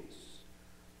it means.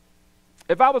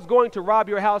 If I was going to rob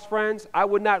your house, friends, I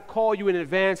would not call you in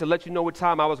advance and let you know what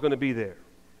time I was going to be there.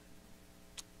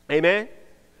 Amen?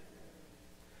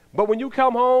 But when you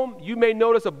come home, you may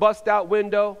notice a bust-out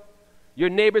window. Your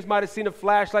neighbors might have seen a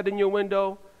flashlight in your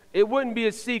window. It wouldn't be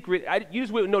a secret. You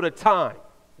just wouldn't know the time,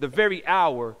 the very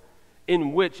hour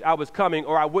in which I was coming,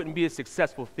 or I wouldn't be a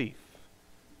successful thief.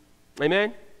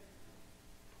 Amen?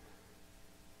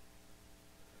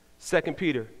 2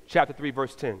 Peter chapter 3,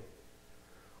 verse 10.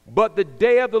 But the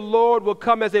day of the Lord will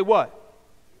come as a what?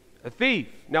 A thief.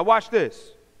 Now watch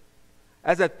this.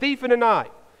 As a thief in the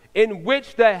night, in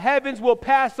which the heavens will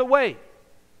pass away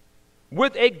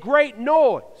with a great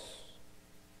noise.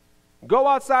 Go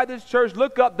outside this church,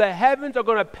 look up, the heavens are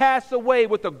going to pass away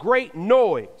with a great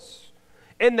noise,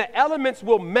 and the elements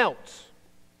will melt.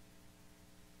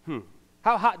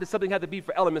 How hot does something have to be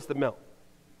for elements to melt?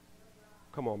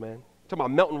 Come on, man. Talking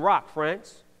about melting rock,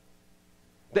 friends.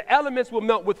 The elements will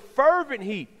melt with fervent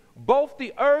heat. Both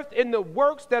the earth and the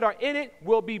works that are in it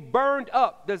will be burned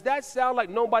up. Does that sound like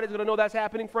nobody's going to know that's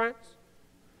happening, friends?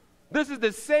 This is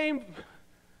the same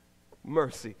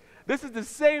mercy. This is the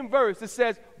same verse that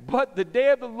says, but the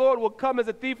day of the Lord will come as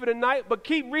a thief in the night, but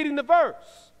keep reading the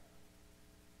verse.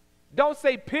 Don't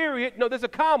say period. No, there's a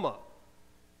comma.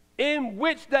 In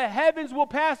which the heavens will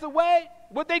pass away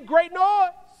with a great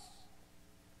noise.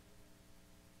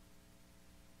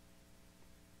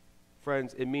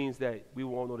 Friends, it means that we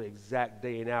won't know the exact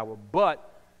day and hour,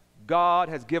 but God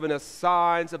has given us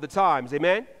signs of the times.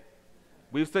 Amen?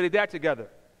 We've studied that together.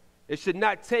 It should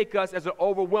not take us as an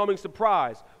overwhelming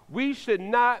surprise. We should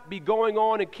not be going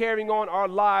on and carrying on our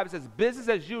lives as business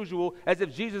as usual, as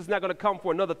if Jesus is not going to come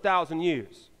for another 1,000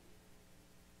 years.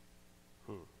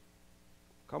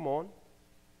 Come on.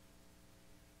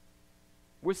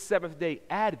 We're Seventh-day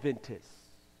Adventists.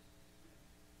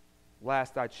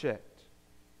 Last I checked.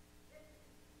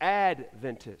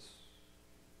 Adventists.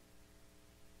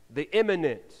 The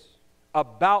imminent,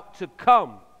 about to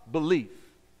come belief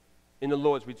in the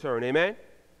Lord's return. Amen?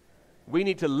 We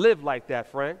need to live like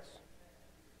that, friends.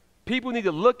 People need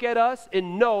to look at us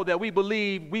and know that we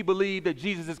believe that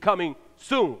Jesus is coming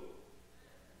soon.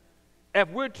 If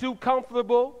we're too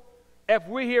comfortable, if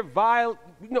we're here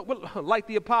like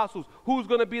the apostles, who's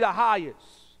going to be the highest?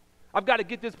 I've got to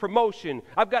get this promotion.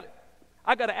 I got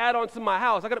to add on to my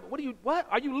house. What?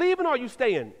 Are you leaving or are you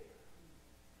staying?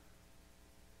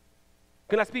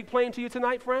 Can I speak plain to you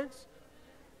tonight, friends?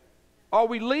 Are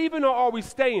we leaving or are we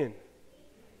staying?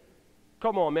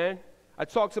 Come on, man. I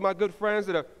talked to my good friends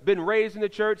that have been raised in the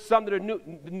church, some that are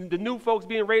the new folks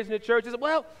being raised in the church. They said,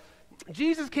 well,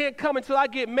 Jesus can't come until I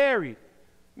get married.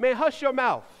 Man, hush your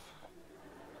mouth.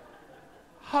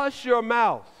 Hush your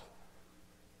mouth.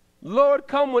 Lord,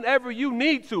 come whenever you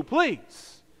need to,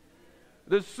 please.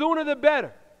 The sooner the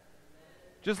better.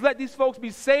 Just let these folks be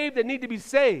saved that need to be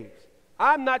saved.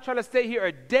 I'm not trying to stay here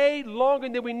a day longer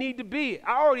than we need to be.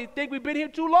 I already think we've been here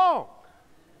too long.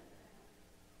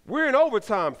 We're in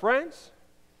overtime, friends.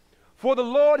 For the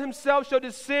Lord himself shall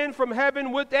descend from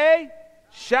heaven with a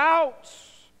shout,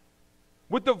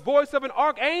 with the voice of an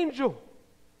archangel,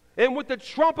 and with the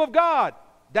trump of God.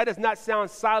 That does not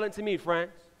sound silent to me,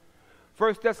 friends.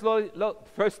 1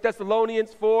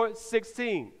 Thessalonians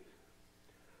 4:16.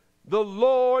 The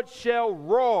Lord shall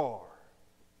roar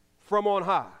from on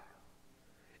high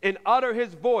and utter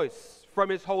his voice from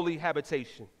his holy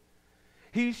habitation.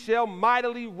 He shall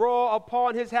mightily roar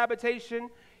upon his habitation.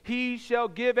 He shall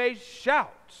give a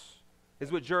shout,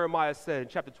 is what Jeremiah said in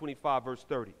chapter 25, verse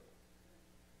 30.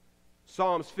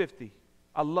 Psalms 50.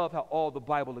 I love how all the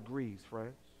Bible agrees,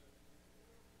 friends.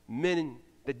 Men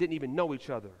that didn't even know each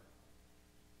other.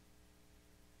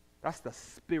 That's the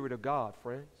Spirit of God,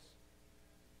 friends.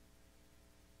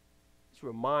 Just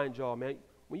remind y'all, man,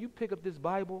 when you pick up this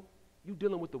Bible, you're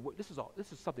dealing with the word. This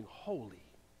is something holy.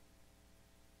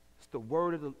 It's the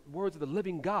words of the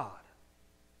living God.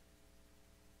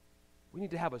 We need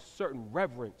to have a certain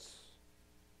reverence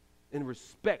and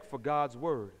respect for God's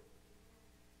word.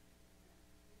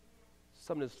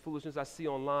 Some of this foolishness I see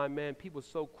online, man, people are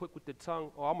so quick with their tongue.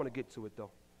 Oh, I'm going to get to it,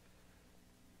 though.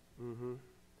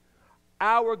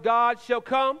 Our God shall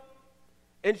come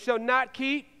and shall not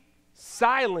keep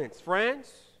silence,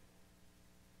 friends.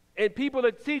 And people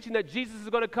are teaching that Jesus is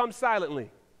going to come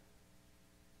silently.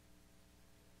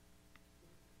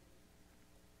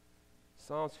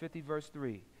 Psalms 50, verse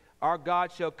 3. Our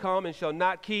God shall come and shall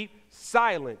not keep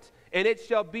silent, and it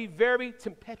shall be very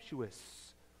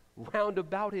tempestuous round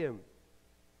about him.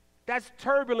 That's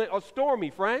turbulent or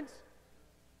stormy, friends.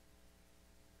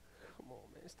 Come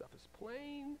on, man, this stuff is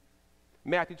plain.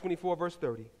 Matthew 24, verse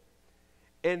 30.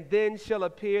 And then shall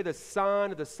appear the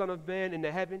sign of the Son of Man in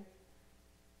the heaven,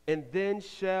 and then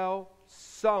shall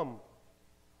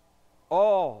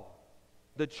all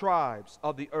the tribes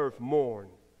of the earth mourn,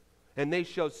 and they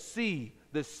shall see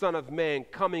the Son of Man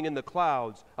coming in the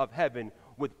clouds of heaven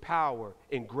with power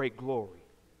and great glory.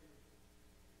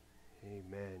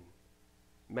 Amen.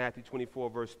 Matthew 24,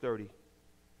 verse 30.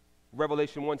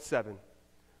 Revelation 1:7.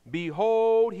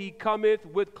 Behold, he cometh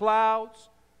with clouds,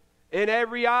 and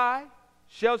every eye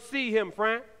shall see him,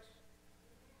 friends.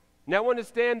 Now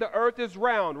understand the earth is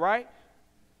round, right?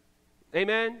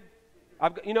 Amen?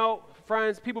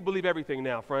 Friends, people believe everything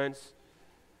now, friends.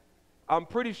 I'm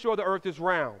pretty sure the earth is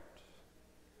round.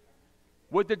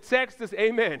 What the text is,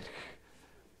 amen.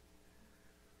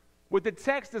 What the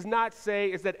text does not say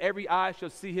is that every eye shall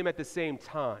see him at the same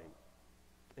time.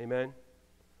 Amen.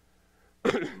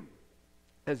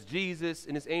 As Jesus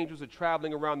and his angels are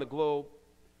traveling around the globe,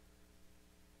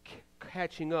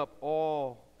 catching up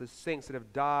all the saints that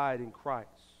have died in Christ,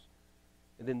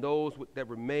 and then those that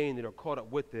remain that are caught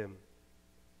up with him,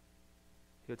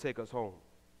 he'll take us home.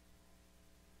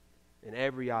 And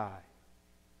every eye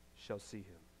shall see him.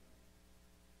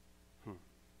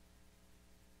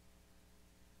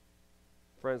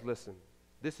 Friends, listen.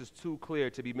 This is too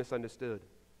clear to be misunderstood.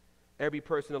 Every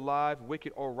person alive,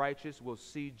 wicked or righteous, will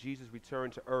see Jesus return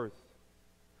to earth.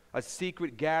 A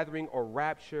secret gathering or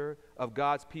rapture of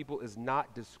God's people is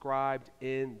not described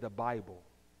in the Bible.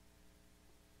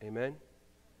 Amen?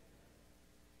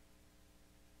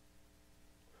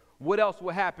 What else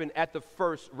will happen at the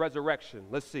first resurrection?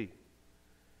 Let's see.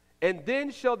 And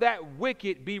then shall that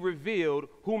wicked be revealed,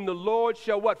 whom the Lord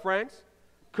shall what, friends?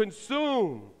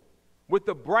 Consume with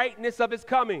the brightness of his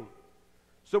coming.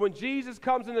 So when Jesus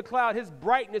comes in the cloud, his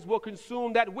brightness will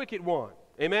consume that wicked one.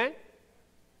 Amen?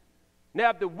 Now,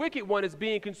 if the wicked one is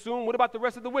being consumed, what about the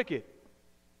rest of the wicked?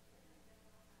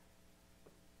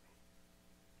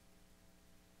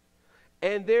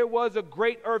 And there was a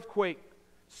great earthquake,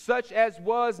 such as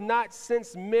was not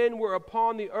since men were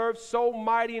upon the earth, so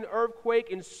mighty an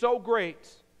earthquake and so great.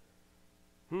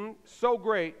 So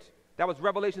great. That was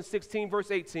Revelation 16, verse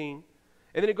 18.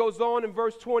 And then it goes on in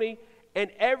verse 20,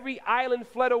 and every island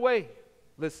fled away.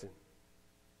 Listen,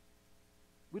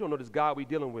 we don't know this God we're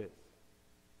dealing with.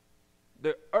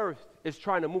 The earth is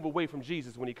trying to move away from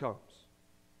Jesus when he comes.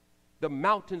 The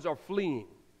mountains are fleeing.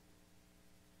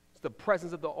 It's the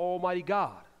presence of the Almighty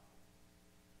God.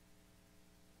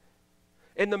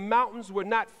 And the mountains were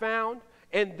not found,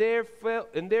 and there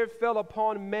fell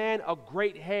upon man a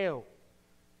great hail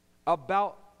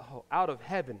out of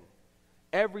heaven.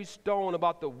 Every stone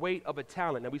about the weight of a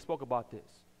talent. Now, we spoke about this.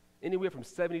 Anywhere from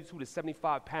 72 to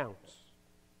 75 pounds.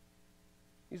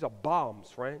 These are bombs,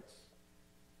 friends.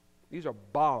 These are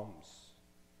bombs.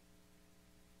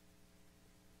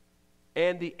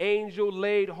 And the angel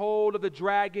laid hold of the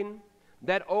dragon,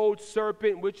 that old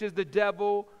serpent, which is the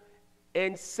devil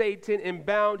and Satan, and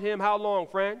bound him. How long,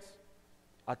 friends?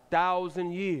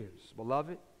 1,000 years,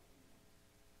 beloved.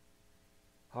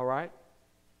 All right?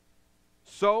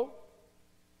 So,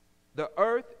 the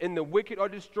earth and the wicked are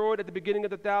destroyed at the beginning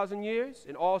of the 1,000 years,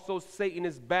 and also Satan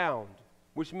is bound,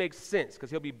 which makes sense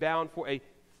because he'll be bound for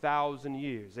 1,000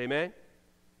 years. Amen?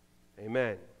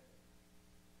 Amen.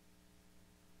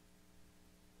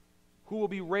 Who will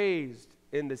be raised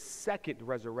in the second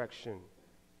resurrection,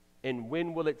 and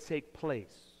when will it take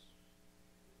place?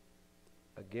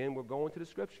 Again, we're going to the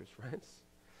scriptures, friends.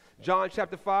 John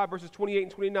chapter 5, verses 28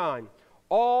 and 29.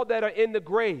 All that are in the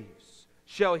graves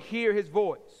shall hear his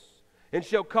voice, and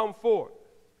shall come forth.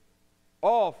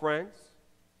 All, friends,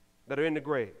 that are in the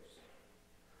graves.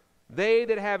 They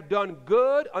that have done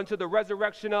good unto the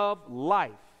resurrection of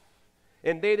life,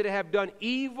 and they that have done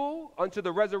evil unto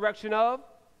the resurrection of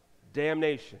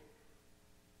damnation.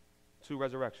 2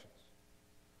 resurrections.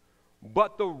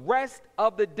 But the rest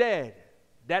of the dead,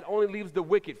 that only leaves the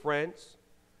wicked, friends.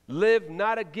 live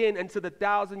not again until the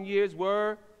 1,000 years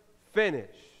were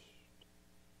finished.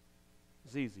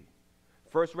 It's easy.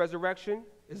 First resurrection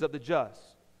is of the just.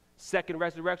 Second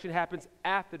resurrection happens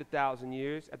after the 1,000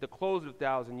 years, at the close of the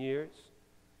 1,000 years.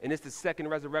 And it's the second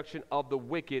resurrection of the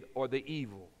wicked or the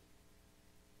evil.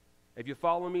 If you're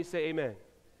following me, say amen.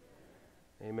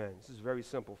 Amen. This is very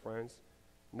simple, friends.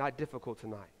 Not difficult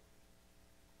tonight.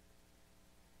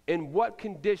 In what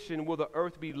condition will the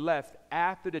earth be left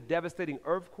after the devastating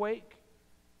earthquake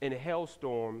and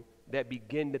hailstorm that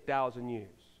begin the 1,000 years?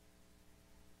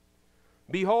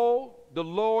 Behold, the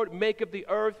Lord maketh the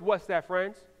earth, what's that,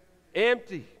 friends?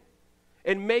 Empty,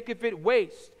 and maketh it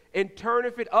waste, and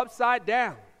turneth it upside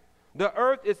down. The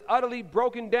earth is utterly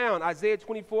broken down. Isaiah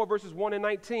 24, verses 1 and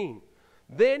 19.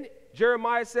 Then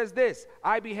Jeremiah says this,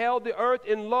 I beheld the earth,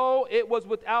 and lo, it was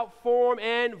without form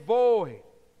and void.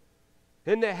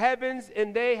 In the heavens,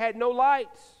 and they had no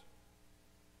lights.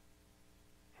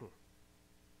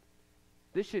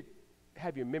 This should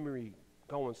have your memory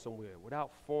going somewhere,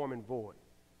 without form and void.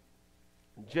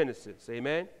 Genesis,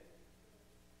 amen?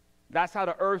 That's how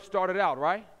the earth started out,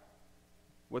 right?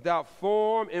 Without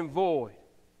form and void.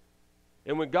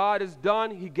 And when God is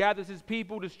done, he gathers his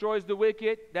people, destroys the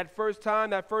wicked. That first time,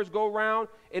 that first go-round,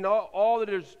 and all of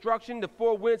the destruction, the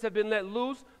four winds have been let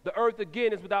loose. The earth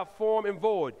again is without form and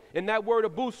void. And that word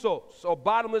abusos, or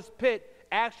bottomless pit,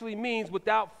 actually means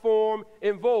without form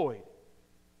and void.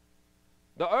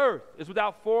 The earth is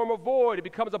without form or void. It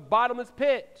becomes a bottomless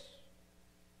pit.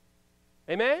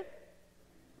 Amen?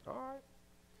 All right.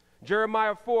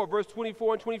 Jeremiah 4, verse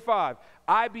 24 and 25.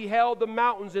 I beheld the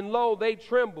mountains, and lo, they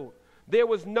trembled. There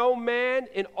was no man,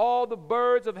 and all the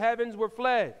birds of heavens were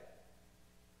fled.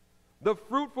 The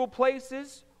fruitful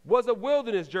places was a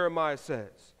wilderness, Jeremiah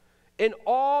says. And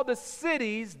all the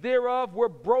cities thereof were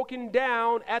broken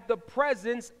down at the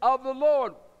presence of the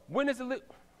Lord. When is it?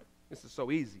 This is so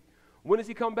easy. When does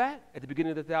he come back? At the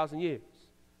beginning of the 1,000 years.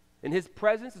 And his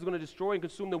presence is going to destroy and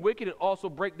consume the wicked and also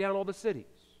break down all the cities.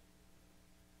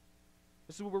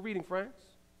 This is what we're reading, friends.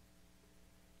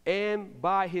 And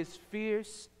by his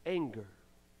fierce anger.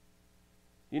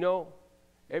 You know,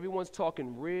 everyone's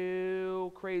talking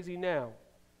real crazy now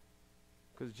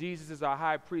because Jesus is our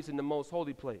high priest in the most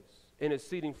holy place,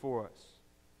 interceding for us.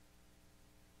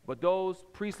 But those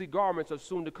priestly garments are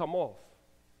soon to come off.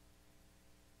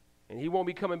 And he won't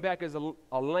be coming back as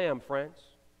a lamb, friends.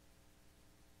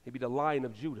 He'll be the Lion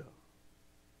of Judah.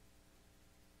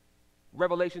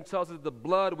 Revelation tells us the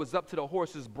blood was up to the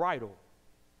horse's bridle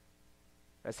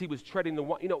as he was treading the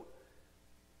one. You know,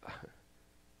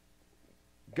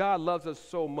 God loves us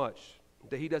so much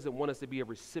that he doesn't want us to be a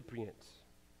recipient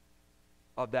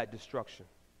of that destruction.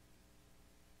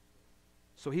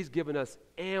 So he's given us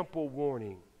ample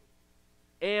warning,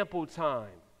 ample time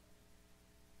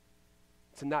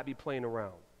to not be playing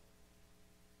around.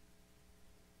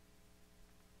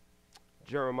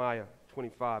 Jeremiah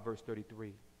 25, verse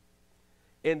 33.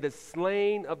 And the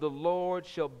slain of the Lord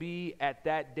shall be at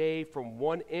that day from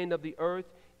one end of the earth,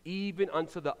 even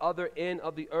unto the other end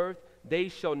of the earth. They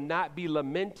shall not be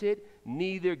lamented,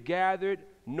 neither gathered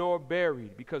nor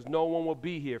buried, because no one will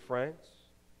be here, friends,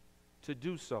 to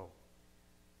do so.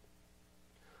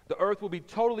 The earth will be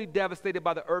totally devastated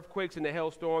by the earthquakes and the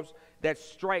hailstorms that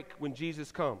strike when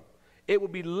Jesus comes. It will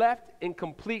be left in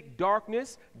complete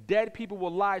darkness. Dead people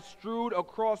will lie strewed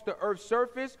across the earth's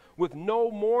surface with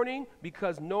no mourning,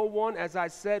 because no one, as I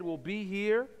said, will be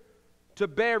here to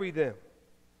bury them.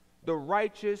 The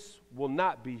righteous will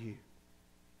not be here.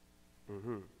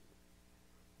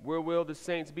 Where will the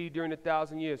saints be during the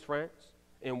 1,000 years, friends?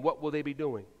 And what will they be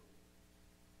doing?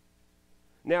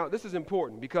 Now, this is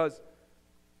important because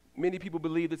many people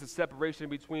believe there's a separation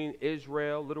between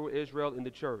Israel, literal Israel, and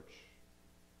the church.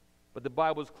 But the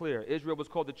Bible is clear. Israel was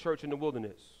called the church in the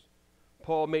wilderness.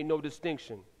 Paul made no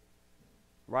distinction,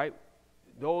 right?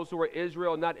 Those who are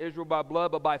Israel, not Israel by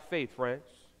blood, but by faith, friends.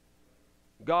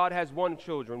 God has one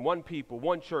children, one people,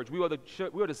 one church. We are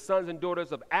the sons and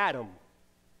daughters of Adam.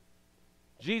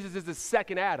 Jesus is the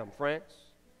second Adam, friends.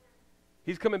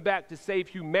 He's coming back to save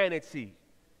humanity,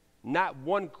 not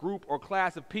one group or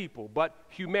class of people, but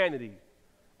humanity.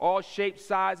 All shapes,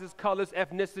 sizes, colors,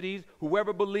 ethnicities.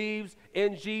 Whoever believes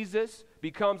in Jesus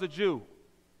becomes a Jew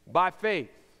by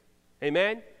faith.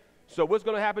 Amen? So what's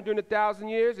going to happen during the 1,000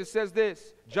 years? It says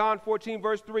this, John 14,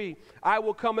 verse 3, I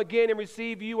will come again and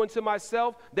receive you unto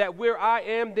myself, that where I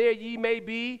am, there ye may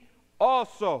be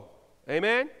also.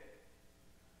 Amen?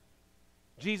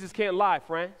 Jesus can't lie,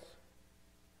 friends.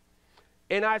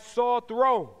 And I saw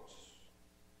thrones,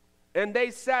 and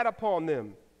they sat upon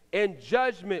them, and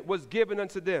judgment was given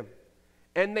unto them.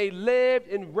 And they lived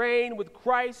and reigned with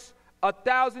Christ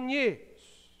 1,000 years.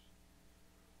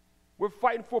 We're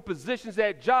fighting for positions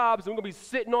at jobs, and we're going to be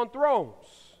sitting on thrones.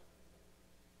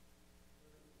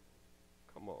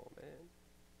 Come on, man.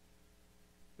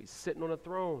 Be sitting on a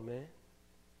throne, man.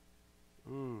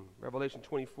 Revelation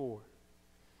 24.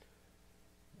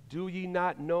 Do ye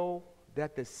not know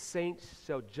that the saints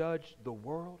shall judge the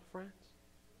world, friends?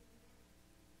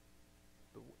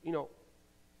 You know,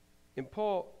 in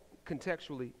Paul,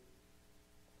 contextually,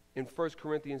 in 1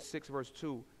 Corinthians 6, verse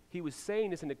 2, he was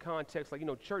saying this in the context like,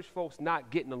 church folks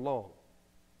not getting along,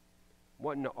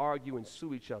 wanting to argue and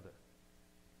sue each other.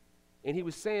 And he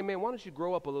was saying, man, why don't you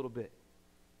grow up a little bit?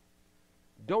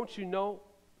 Don't you know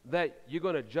that you're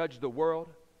going to judge the world?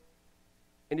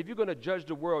 And if you're going to judge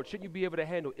the world, shouldn't you be able to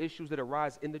handle issues that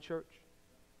arise in the church?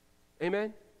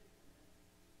 Amen?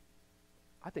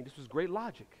 I think this was great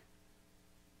logic.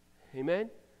 Amen?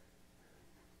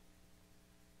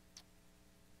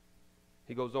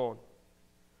 He goes on.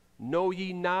 Know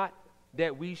ye not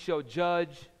that we shall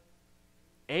judge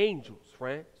angels,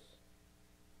 friends?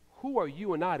 Who are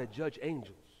you and I to judge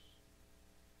angels?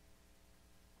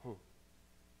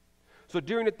 So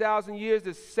during the 1,000 years,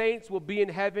 the saints will be in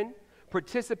heaven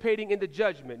participating in the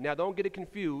judgment. Now, don't get it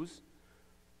confused.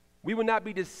 We will not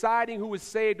be deciding who is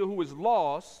saved or who is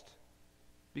lost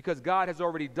because God has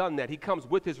already done that. He comes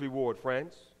with his reward,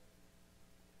 friends.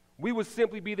 We will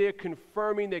simply be there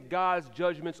confirming that God's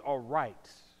judgments are right,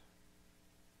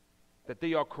 that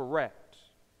they are correct.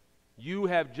 You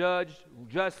have judged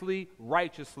justly,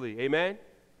 righteously. Amen?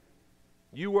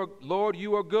 Lord,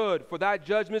 you are good, for thy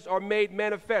judgments are made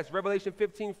manifest. Revelation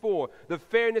 15:4. The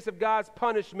fairness of God's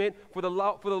punishment for the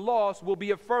lost will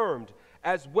be affirmed,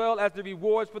 as well as the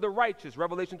rewards for the righteous.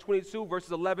 Revelation 22,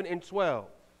 verses 11 and 12.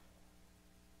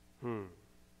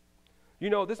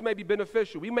 This may be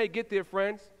beneficial. We may get there,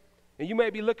 friends, and you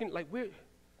may be looking like,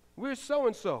 where's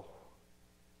so-and-so?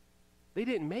 They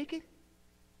didn't make it?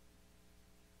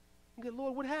 Okay,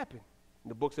 Lord, what happened?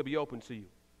 And the books will be open to you.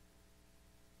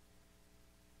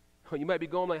 You might be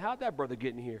going like, how'd that brother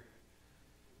get in here?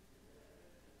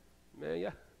 Man, yeah.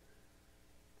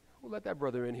 Who let that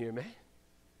brother in here, man?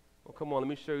 Well, come on, let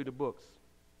me show you the books.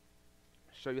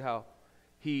 Show you how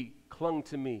he clung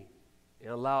to me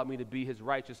and allowed me to be his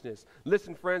righteousness.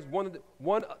 Listen, friends,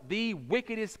 the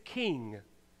wickedest king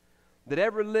that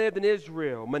ever lived in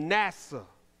Israel, Manasseh,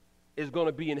 is going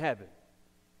to be in heaven.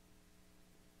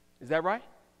 Is that right?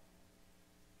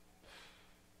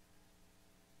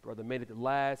 Brother made it the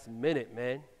last minute,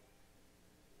 man.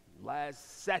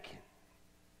 Last second.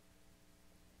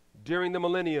 During the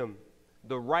millennium,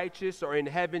 the righteous are in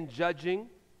heaven judging.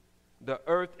 The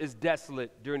earth is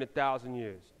desolate during the 1,000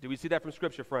 years. Do we see that from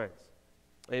Scripture, friends?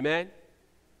 Amen?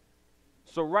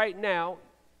 So right now,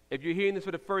 if you're hearing this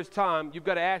for the first time, you've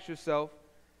got to ask yourself,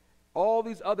 all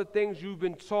these other things you've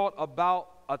been taught about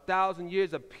 1,000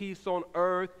 years of peace on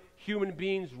earth, human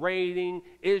beings reigning,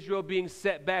 Israel being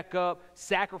set back up,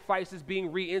 sacrifices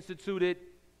being reinstituted.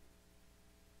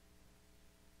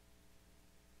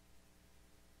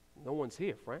 No one's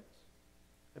here, friends.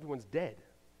 Everyone's dead.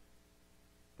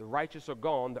 The righteous are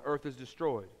gone. The earth is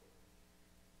destroyed.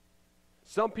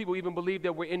 Some people even believe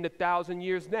that we're in the 1,000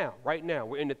 years now. Right now,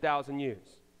 we're in the 1,000 years.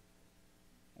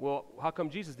 Well, how come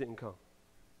Jesus didn't come?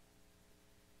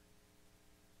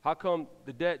 How come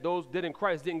those dead in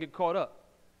Christ didn't get caught up?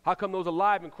 How come those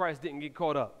alive in Christ didn't get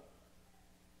caught up?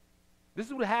 This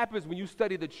is what happens when you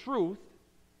study the truth.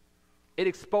 It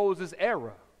exposes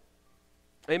error.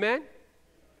 Amen?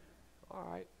 All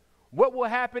right. What will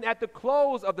happen at the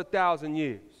close of the 1,000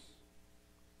 years?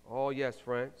 Oh, yes,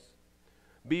 friends.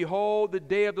 Behold, the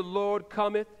day of the Lord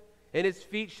cometh, and his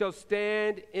feet shall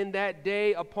stand in that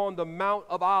day upon the Mount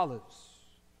of Olives,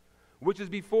 which is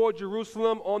before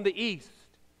Jerusalem on the east.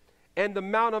 And the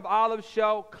Mount of Olives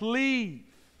shall cleave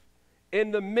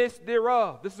in the midst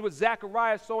thereof. This is what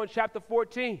Zechariah saw in chapter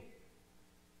 14.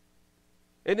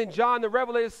 And then John the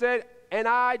Revelator said, and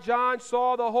I, John,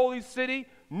 saw the holy city,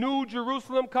 New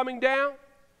Jerusalem, coming down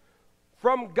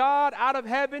from God out of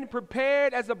heaven,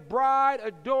 prepared as a bride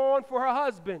adorned for her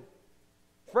husband.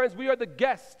 Friends, we are the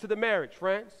guests to the marriage,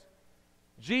 friends.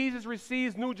 Jesus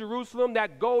receives New Jerusalem,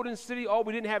 that golden city. Oh,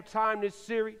 we didn't have time in this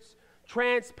series.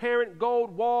 Transparent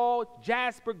gold wall,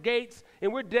 jasper gates,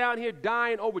 and we're down here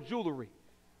dying over jewelry.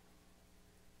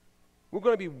 We're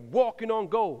going to be walking on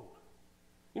gold.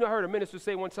 I heard a minister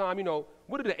say one time,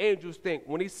 what do the angels think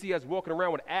when they see us walking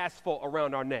around with asphalt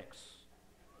around our necks?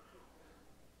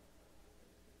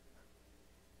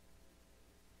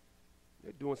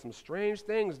 They're doing some strange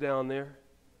things down there.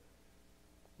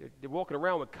 They're walking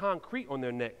around with concrete on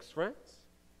their necks, friends.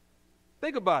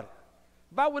 Think about it.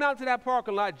 If I went out to that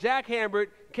parking lot, jackhammered,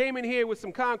 came in here with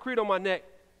some concrete on my neck,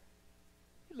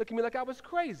 you look at me like I was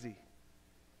crazy.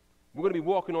 We're going to be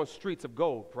walking on streets of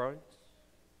gold, friends.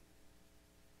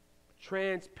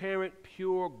 Transparent,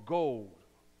 pure gold.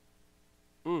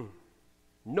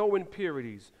 No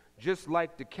impurities, just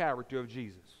like the character of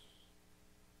Jesus.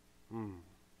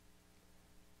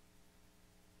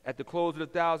 At the close of the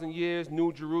 1,000 years,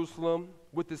 New Jerusalem,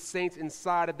 with the saints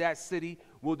inside of that city,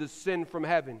 will descend from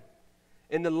heaven.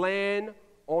 And the land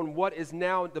on what is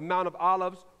now the Mount of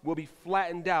Olives will be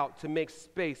flattened out to make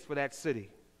space for that city.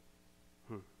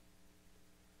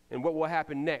 And what will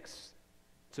happen next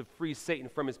to free Satan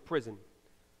from his prison?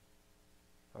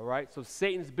 All right, so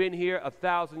Satan's been here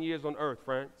 1,000 years on earth,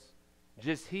 friends.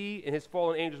 Just he and his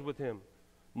fallen angels with him.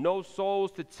 No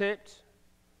souls to tempt,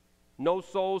 no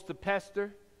souls to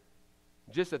pester.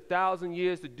 Just 1,000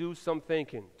 years to do some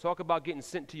thinking. Talk about getting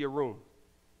sent to your room.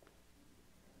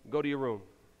 Go to your room.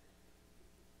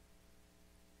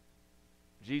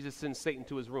 Jesus sends Satan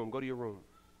to his room. Go to your room.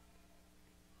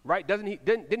 Right?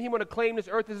 Didn't he want to claim this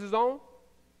earth as his own?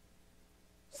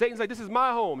 Satan's like, this is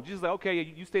my home. Jesus is like, okay,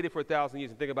 you stay there for 1,000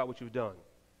 years and think about what you've done.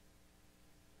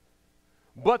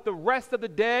 But the rest of the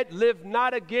dead live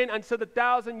not again until the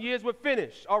 1,000 years were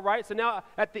finished. All right, so now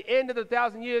at the end of the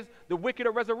 1,000 years, the wicked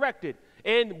are resurrected.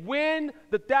 And when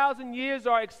the 1,000 years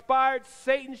are expired,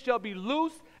 Satan shall be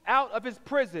loosed out of his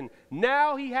prison.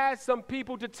 Now he has some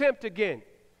people to tempt again,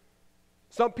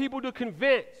 some people to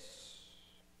convince.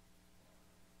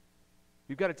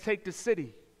 You've got to take the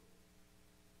city.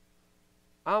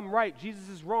 I'm right. Jesus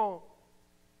is wrong.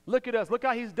 Look at us. Look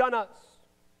how he's done us.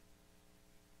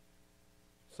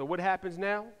 So what happens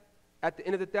now? At the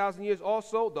end of the 1,000 years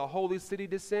also, the holy city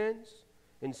descends,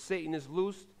 and Satan is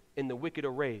loosed, and the wicked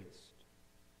are raised.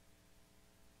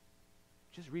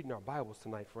 Just reading our Bibles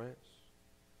tonight, friends.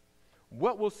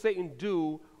 What will Satan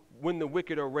do when the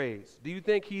wicked are raised? Do you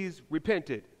think he's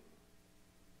repented?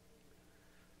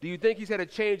 Do you think he's had a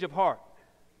change of heart?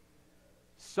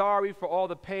 Sorry for all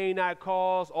the pain I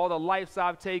caused, all the lives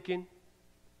I've taken.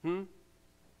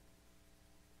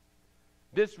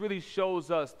 This really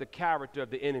shows us the character of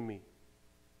the enemy.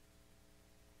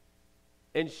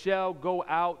 And shall go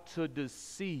out to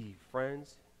deceive,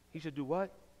 friends. He should do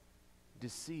what?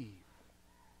 Deceive.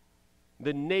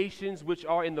 The nations which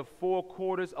are in the four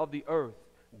quarters of the earth,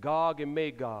 Gog and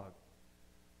Magog.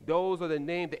 Those are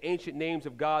the ancient names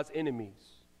of God's enemies.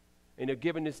 And they're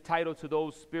given this title to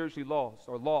those spiritually lost,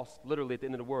 or lost literally at the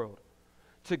end of the world.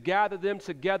 To gather them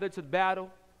together to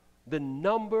battle, the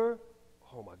number,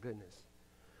 oh my goodness,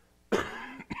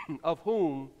 of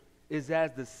whom is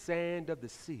as the sand of the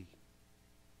sea.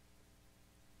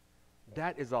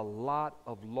 That is a lot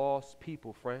of lost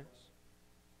people, friends.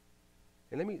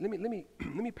 And let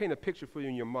me paint a picture for you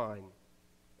in your mind.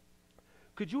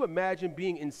 Could you imagine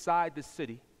being inside the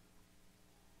city,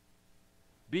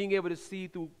 being able to see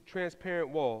through transparent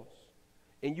walls,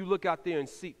 and you look out there and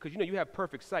see, because you have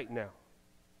perfect sight now.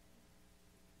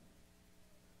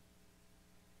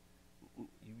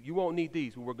 You won't need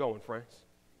these where we're going, friends.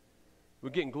 We're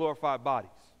getting glorified bodies.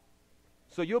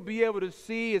 So you'll be able to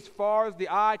see as far as the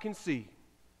eye can see.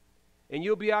 And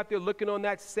you'll be out there looking on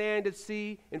that sand to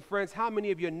see. And friends, how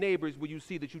many of your neighbors will you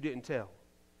see that you didn't tell?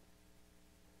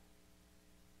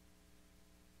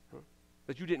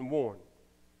 That you didn't warn?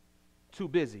 Too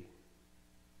busy.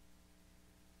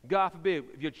 God forbid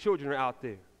if your children are out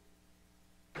there,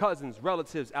 cousins,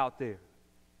 relatives out there,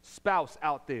 spouse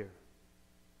out there.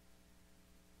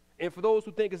 And for those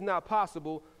who think it's not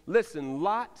possible, listen,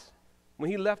 Lot, when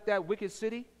he left that wicked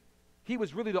city, he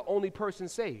was really the only person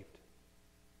saved.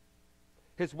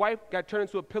 His wife got turned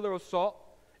into a pillar of salt,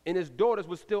 and his daughters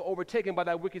were still overtaken by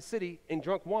that wicked city and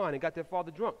drunk wine and got their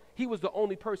father drunk. He was the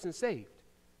only person saved.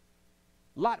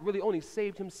 Lot really only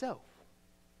saved himself.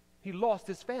 He lost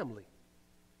his family.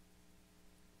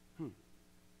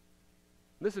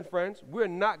 Listen, friends, we're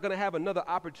not going to have another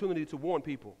opportunity to warn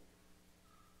people.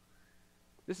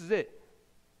 This is it.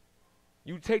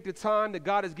 You take the time that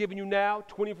God has given you now,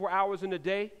 24 hours in a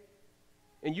day,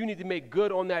 and you need to make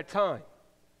good on that time.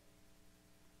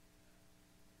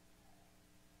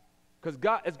 Because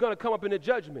God is going to come up in the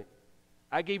judgment.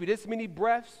 I gave you this many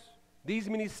breaths, these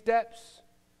many steps.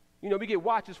 We get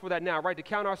watches for that now, right, to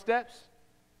count our steps.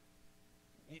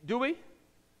 Do we?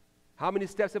 How many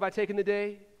steps have I taken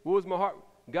today? What was my heart?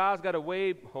 God's got a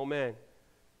way. Oh, man.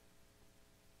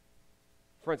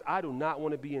 Friends, I do not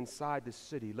want to be inside the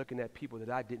city looking at people that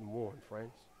I didn't warn,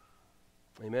 friends.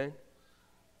 Amen?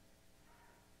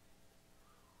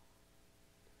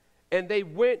 And they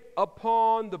went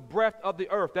upon the breadth of the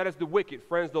earth. That is the wicked,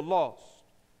 friends, the lost.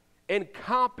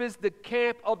 encompass the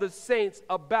camp of the saints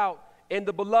about in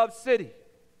the beloved city.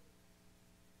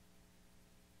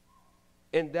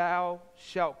 And thou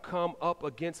shalt come up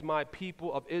against my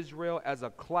people of Israel as a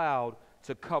cloud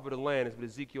to cover the land, as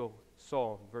Ezekiel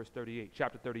saw, verse 38,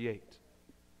 chapter 38.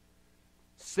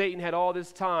 Satan had all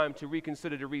this time to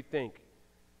reconsider, to rethink.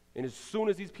 And as soon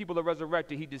as these people are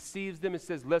resurrected, he deceives them and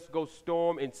says, let's go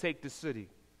storm and take the city.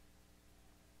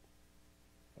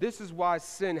 This is why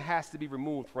sin has to be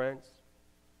removed, friends.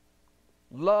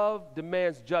 Love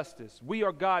demands justice. We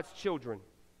are God's children.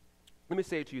 Let me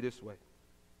say it to you this way.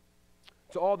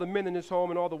 To all the men in this home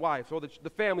and all the wives, all the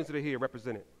families that are here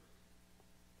represented.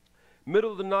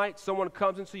 Middle of the night, someone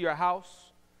comes into your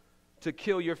house to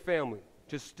kill your family,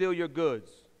 to steal your goods.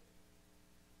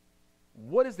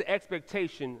 What is the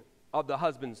expectation of the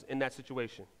husbands in that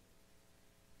situation?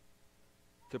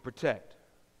 To protect.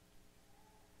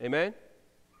 Amen?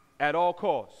 At all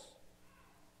costs.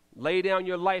 Lay down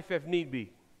your life if need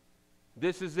be.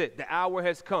 This is it. The hour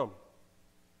has come.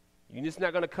 You're just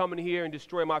not going to come in here and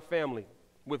destroy my family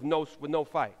with no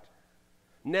fight.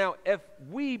 Now, if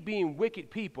we being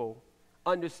wicked people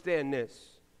understand this,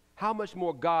 how much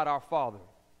more God our Father?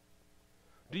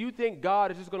 Do you think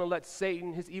God is just going to let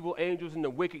Satan, his evil angels, and the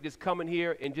wicked just come in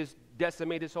here and just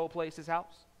decimate this whole place, this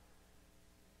house?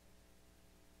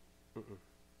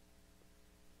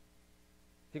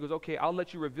 He goes, okay, I'll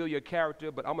let you reveal your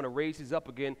character, but I'm going to raise these up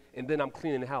again, and then I'm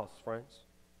cleaning the house, friends.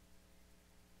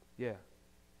 Yeah.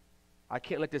 I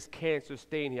can't let this cancer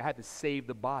stay in here. I had to save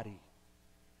the body.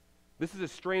 This is a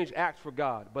strange act for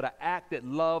God, but an act that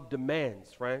love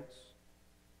demands, friends.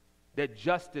 That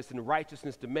justice and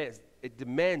righteousness demands. It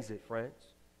demands it, friends.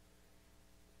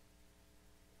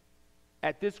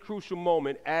 At this crucial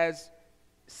moment, as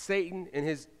Satan and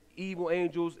his evil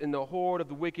angels and the horde of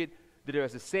the wicked that are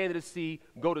as the sand of the sea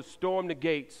go to storm the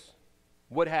gates,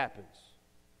 what happens?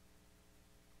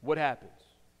 What happens?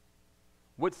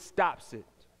 What stops it?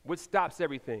 What stops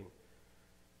everything?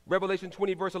 Revelation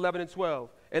 20, verse 11 and 12.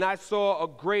 And I saw a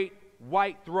great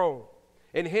white throne,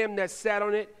 and him that sat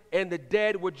on it, and the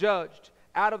dead were judged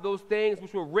out of those things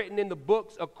which were written in the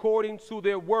books according to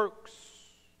their works.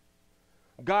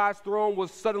 God's throne will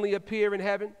suddenly appear in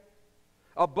heaven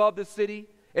above the city,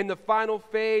 and the final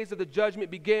phase of the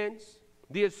judgment begins.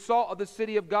 The assault of the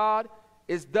city of God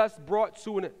is thus brought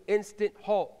to an instant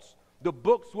halt. The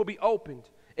books will be opened,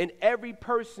 and every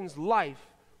person's life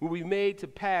will be made to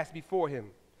pass before him.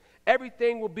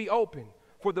 Everything will be open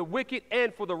for the wicked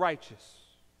and for the righteous.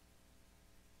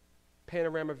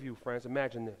 Panorama view, friends.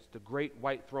 Imagine this, the great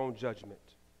white throne judgment.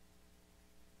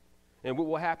 And what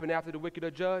will happen after the wicked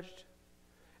are judged?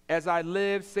 As I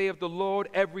live, saith the Lord,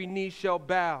 every knee shall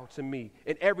bow to me,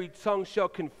 and every tongue shall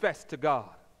confess to God.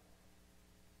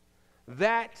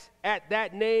 That at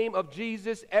that name of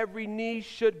Jesus, every knee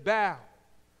should bow,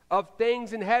 of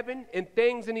things in heaven and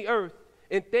things in the earth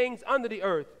and things under the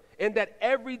earth, and that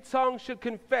every tongue should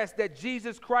confess that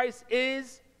Jesus Christ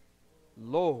is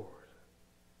Lord,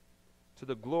 to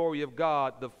the glory of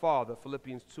God the Father.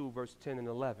 Philippians 2, verse 10 and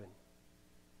 11.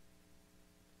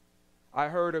 I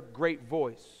heard a great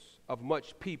voice of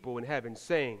much people in heaven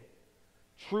saying,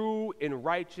 true and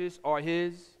righteous are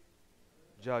his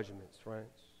judgments,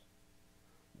 friends.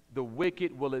 The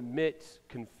wicked will admit,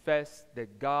 confess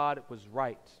that God was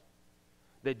right,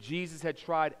 that Jesus had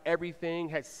tried everything,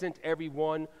 had sent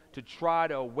everyone to try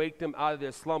to awake them out of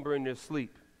their slumber and their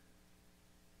sleep.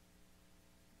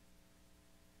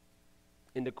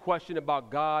 And the question about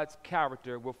God's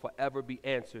character will forever be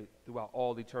answered throughout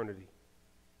all eternity.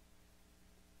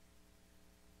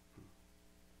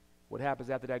 What happens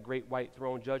after that great white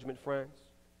throne judgment, friends?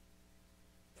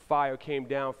 Fire came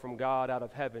down from God out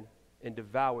of heaven and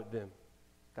devoured them.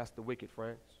 That's the wicked,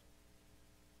 friends.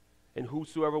 And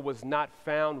whosoever was not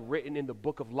found written in the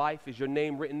book of life, is your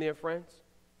name written there, friends?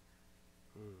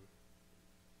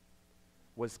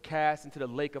 Was cast into the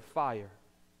lake of fire.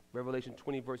 Revelation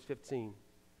 20, verse 15.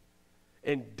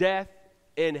 And death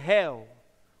and hell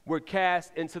were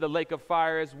cast into the lake of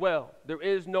fire as well. There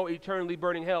is no eternally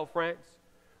burning hell, friends.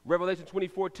 Revelation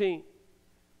 20:14.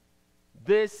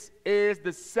 This is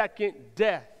the second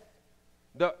death.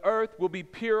 The earth will be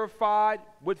purified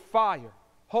with fire,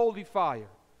 holy fire.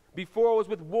 Before it was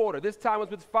with water. This time it was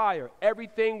with fire.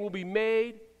 Everything will be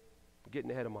made, I'm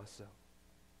getting ahead of myself,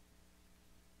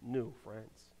 new,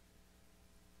 friends.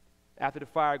 After the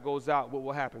fire goes out, what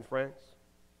will happen, friends?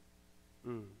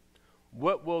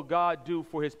 What will God do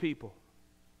for his people?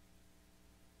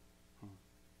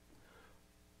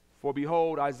 For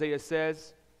behold, Isaiah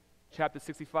says, chapter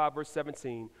 65, verse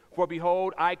 17, for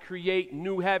behold, I create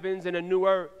new heavens and a new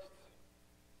earth.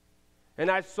 And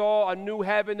I saw a new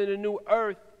heaven and a new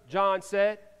earth, John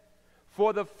said.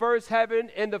 For the first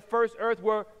heaven and the first earth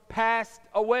were passed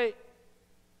away.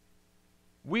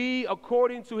 We,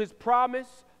 according to his promise,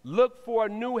 look for a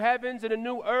new heavens and a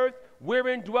new earth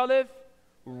wherein dwelleth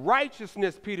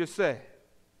righteousness, Peter said.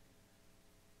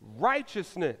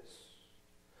 Righteousness.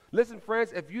 Listen,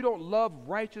 friends, if you don't love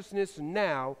righteousness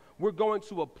now, we're going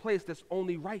to a place that's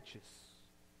only righteous.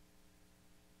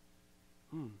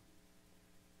 And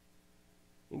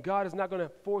God is not going to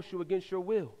force you against your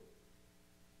will.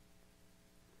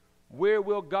 Where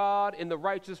will God and the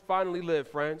righteous finally live,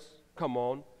 friends? Come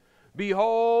on.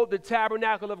 Behold, the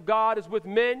tabernacle of God is with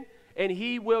men, and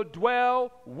he will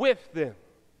dwell with them.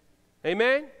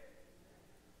 Amen?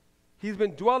 He's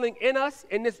been dwelling in us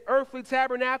in this earthly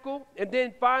tabernacle, and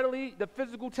then finally the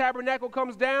physical tabernacle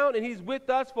comes down, and he's with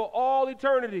us for all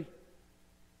eternity.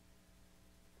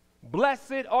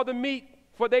 Blessed are the meek,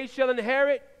 for they shall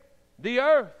inherit the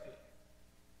earth.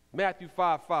 Matthew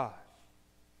 5:5.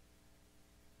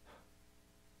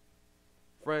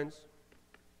 Friends,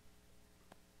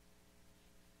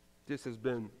 this has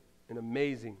been an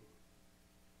amazing,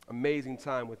 amazing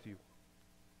time with you.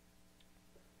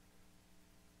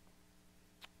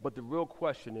 But the real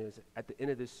question is, at the end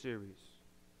of this series,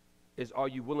 is are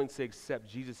you willing to accept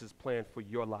Jesus' plan for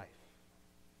your life?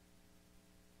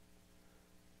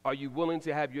 Are you willing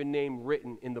to have your name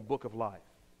written in the book of life,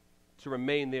 to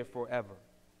remain there forever?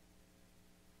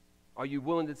 Are you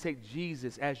willing to take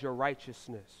Jesus as your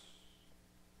righteousness,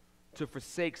 to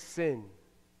forsake sin,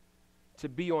 to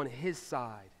be on his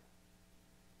side,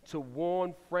 to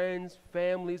warn friends,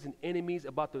 families, and enemies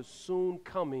about the soon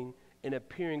coming and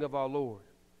appearing of our Lord?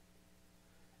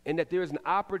 And that there is an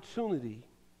opportunity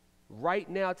right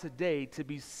now today to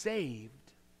be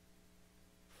saved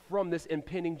from this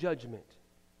impending judgment.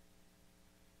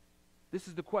 This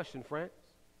is the question, friends.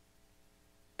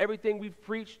 Everything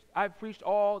I've preached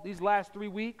all these last 3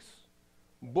 weeks,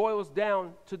 boils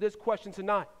down to this question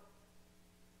tonight.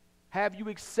 Have you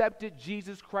accepted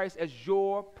Jesus Christ as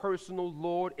your personal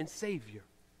Lord and Savior?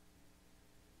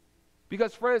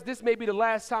 Because, friends, this may be the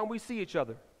last time we see each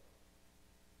other.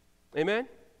 Amen?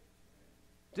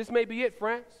 This may be it,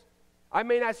 friends. I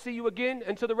may not see you again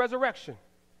until the resurrection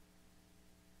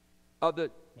of the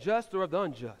just or of the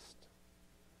unjust.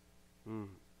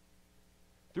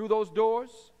 Through those doors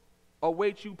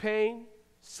await you pain,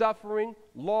 suffering,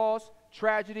 loss,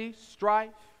 tragedy,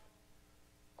 strife,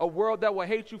 a world that will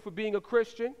hate you for being a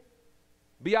Christian.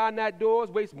 Beyond that doors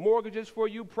waits mortgages for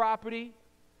you, property,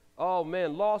 oh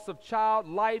man, loss of child,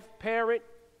 life, parent.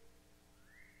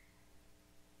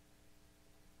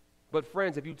 But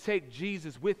friends, if you take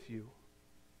Jesus with you,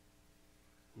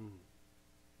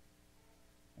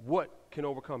 what can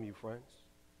overcome you, friends?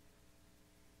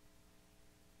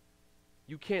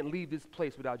 You can't leave this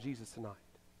place without Jesus tonight.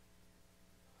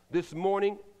 This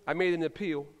morning, I made an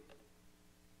appeal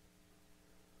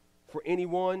for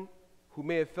anyone who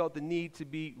may have felt the need to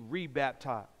be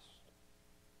rebaptized.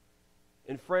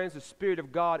 And friends, the Spirit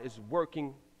of God is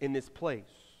working in this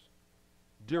place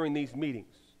during these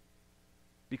meetings,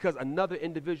 because another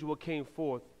individual came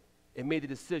forth and made the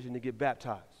decision to get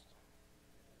baptized.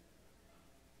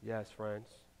 Yes, friends.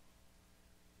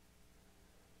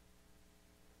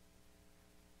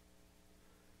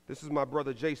 This is my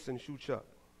brother Jason Shuchuk,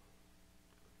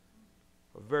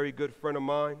 a very good friend of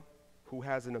mine who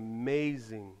has an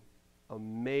amazing,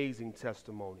 amazing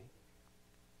testimony.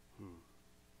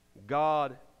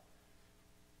 God,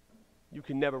 you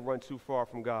can never run too far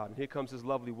from God. And here comes his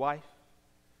lovely wife.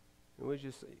 And we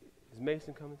just, is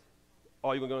Mason coming?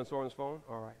 Oh, you're going to go and store on his phone?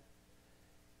 All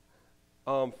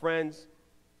right. Friends,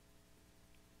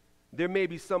 there may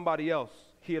be somebody else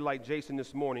here like Jason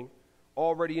this morning,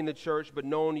 already in the church, but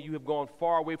knowing you have gone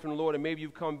far away from the Lord, and maybe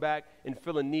you've come back and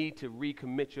feel a need to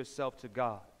recommit yourself to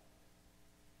God.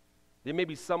 There may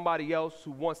be somebody else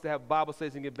who wants to have Bible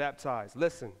studies and get baptized.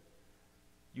 Listen,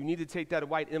 you need to take that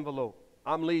white envelope.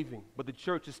 I'm leaving, but the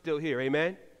church is still here.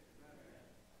 Amen?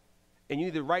 And you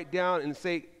need to write down and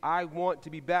say, I want to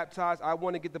be baptized. I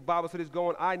want to get the Bible studies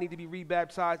going. I need to be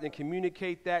rebaptized, and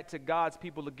communicate that to God's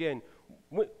people again.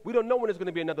 We don't know when there's going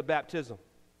to be another baptism.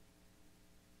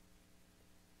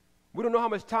 We don't know how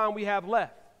much time we have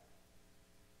left.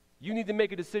 You need to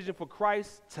make a decision for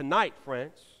Christ tonight,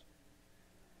 friends.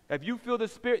 If you feel the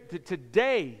Spirit,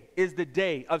 today is the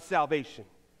day of salvation.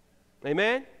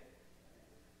 Amen?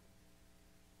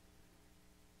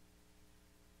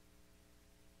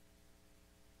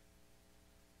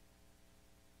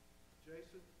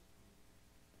 Jason,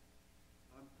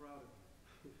 I'm proud of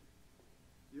you.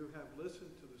 You have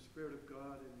listened to the Spirit of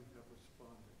God and you have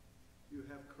responded. You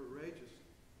have courageously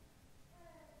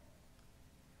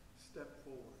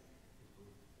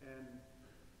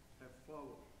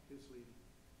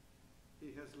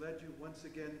He has led you once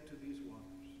again to these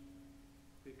waters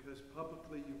because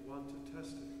publicly you want to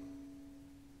testify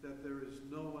that there is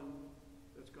no one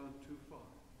that's gone too far.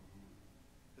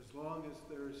 As long as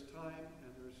there is time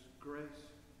and there's grace,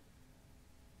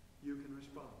 you can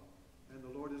respond. And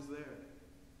the Lord is there.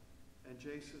 And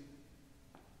Jason,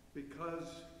 because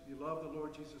you love the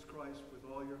Lord Jesus Christ with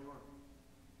all your heart,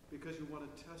 because you want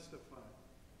to testify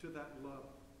to that love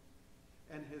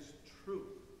and his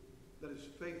truth that is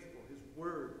faithful, his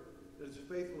word that is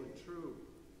faithful and true,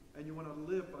 and you want to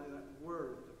live by that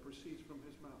word that proceeds from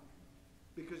his mouth,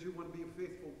 because you want to be a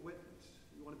faithful witness,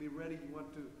 you want to be ready, you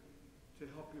want to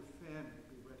help your family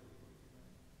be ready.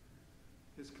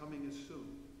 His coming is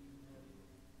soon,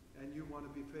 and you want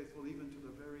to be faithful even to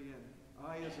the very end.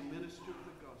 I, as a minister of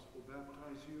the gospel,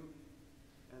 baptize you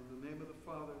in the name of the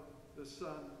Father, the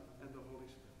Son, and the Holy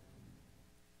Spirit.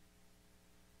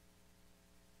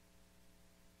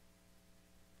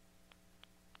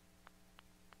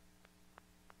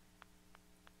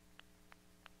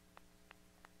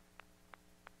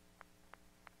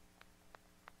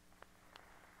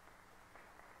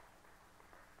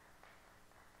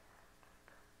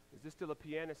 Is there still a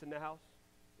pianist in the house?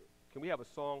 Can we have a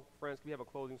song, friends? Can we have a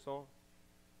closing song?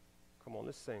 Come on,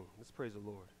 let's sing. Let's praise the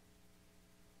Lord.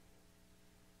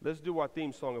 Let's do our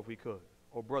theme song if we could.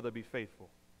 Oh, brother, be faithful.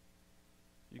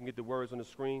 You can get the words on the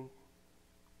screen.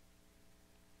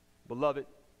 Beloved,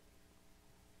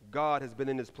 God has been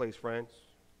in this place, friends.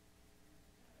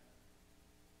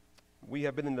 We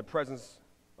have been in the presence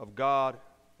of God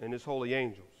and his holy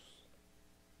angels.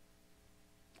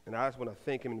 And I just want to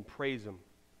thank him and praise him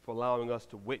for allowing us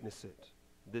to witness it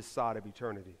this side of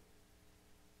eternity.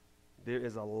 There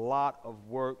is a lot of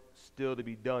work still to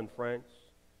be done, friends.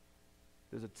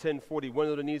 There's a 1040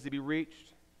 window that needs to be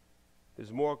reached.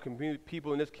 There's more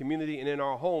people in this community and in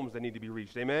our homes that need to be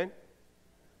reached. Amen?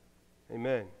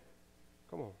 Amen.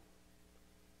 Come on.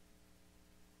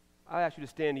 I ask you to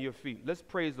stand to your feet. Let's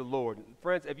praise the Lord.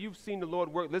 Friends, if you've seen the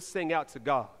Lord work, let's sing out to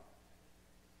God.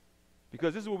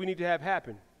 Because this is what we need to have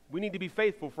happen. We need to be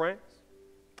faithful, friends.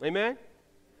 Amen?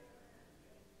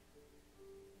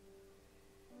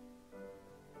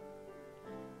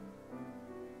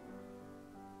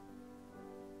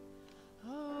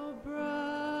 Oh,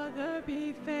 brother,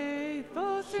 be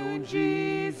faithful, soon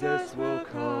Jesus will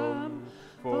come,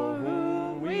 for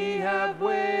whom we have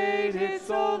waited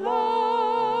so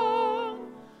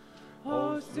long.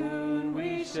 Oh, soon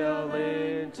we shall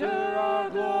enter our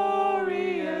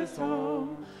glorious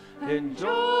home, and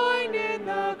join in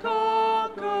the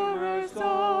conqueror's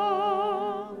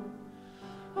song.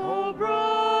 Oh,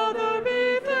 brother,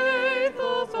 be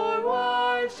faithful, for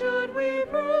why should we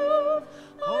prove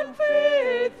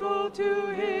unfaithful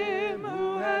to him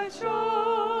who has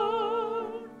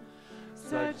shown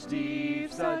such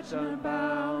deep, such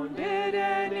unbounded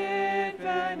and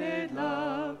infinite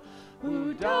love,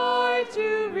 who died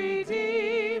to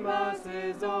redeem us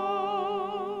his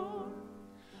own?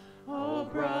 Oh,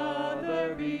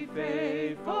 brother, be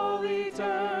faithful,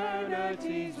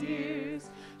 eternity's years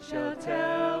shall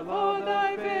tell of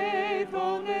thy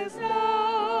faithfulness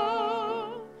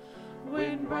now,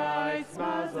 when bright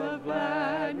smiles of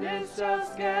gladness shall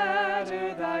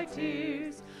scatter thy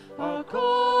tears, a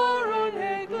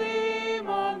coronet gleam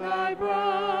on thy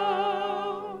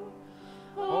brow.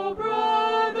 Oh,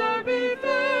 brother, be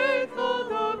faithful,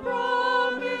 the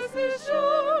promise is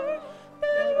sure,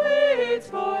 that waits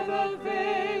for the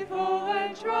faithful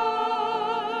and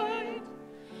tried,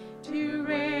 to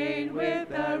reign with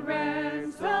the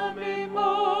ransom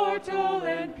immortal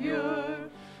and pure,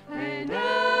 and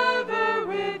ever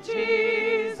with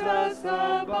Jesus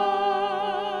abide.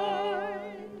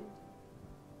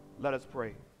 Let us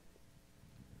pray.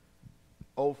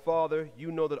 Oh, Father,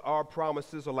 you know that our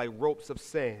promises are like ropes of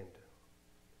sand.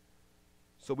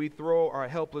 So we throw our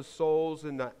helpless souls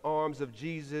in the arms of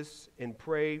Jesus and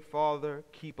pray, Father,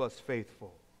 keep us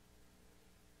faithful.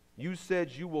 You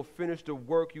said you will finish the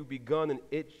work you've begun in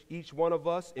each one of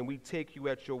us, and we take you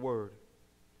at your word.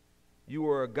 You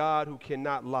are a God who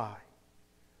cannot lie.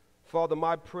 Father,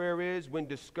 my prayer is when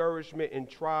discouragement and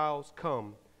trials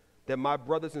come, that my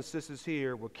brothers and sisters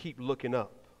here will keep looking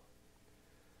up,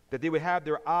 that they would have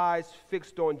their eyes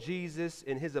fixed on Jesus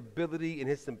and his ability and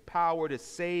his power to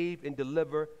save and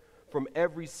deliver from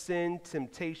every sin,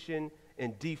 temptation,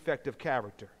 and defect of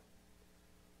character.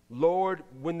 Lord,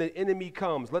 when the enemy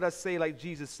comes, let us say like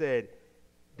Jesus said,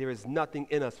 there is nothing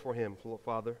in us for him,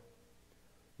 Father.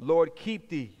 Lord, keep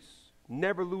these.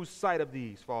 Never lose sight of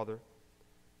these, Father.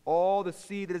 All the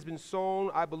seed that has been sown,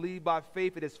 I believe by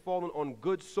faith it has fallen on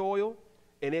good soil,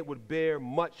 and it would bear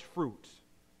much fruit.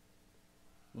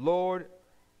 Lord,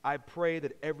 I pray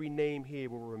that every name here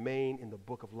will remain in the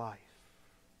book of life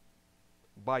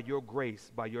by your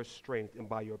grace, by your strength, and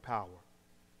by your power.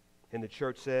 And the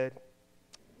church said,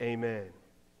 amen.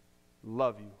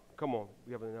 Love you. Come on,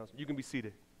 we have an announcement. You can be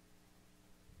seated.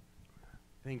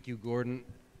 Thank you, Gordon.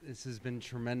 This has been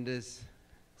tremendous.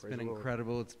 It's been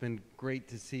incredible. It's been great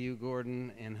to see you,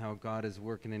 Gordon, and how God is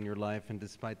working in your life. And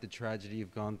despite the tragedy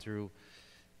you've gone through,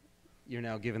 you're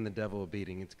now giving the devil a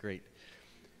beating. It's great.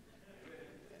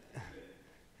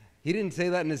 He didn't say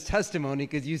that in his testimony,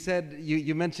 because you said,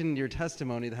 you mentioned in your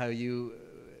testimony how you,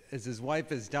 as his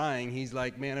wife is dying, he's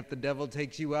like, man, if the devil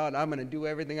takes you out, I'm going to do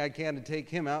everything I can to take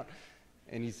him out.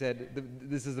 And he said,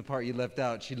 this is the part you left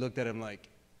out. She looked at him like,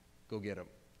 go get him.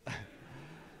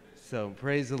 So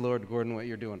praise the Lord, Gordon, what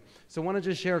you're doing. So I want to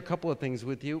just share a couple of things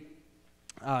with you.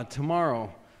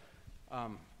 Tomorrow,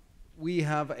 we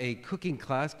have a cooking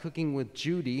class, Cooking with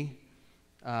Judy.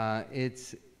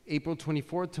 It's April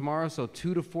 24th tomorrow, so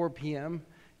 2 to 4 p.m.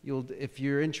 If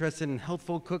you're interested in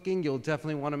healthful cooking, you'll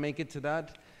definitely want to make it to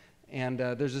that. And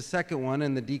there's a second one,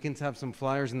 and the deacons have some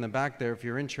flyers in the back there if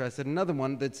you're interested. Another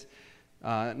one that's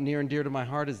near and dear to my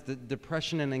heart is the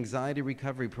Depression and Anxiety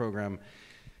Recovery Program.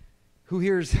 Who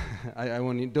here's,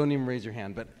 don't even raise your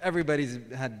hand, but everybody's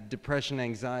had depression,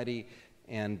 anxiety,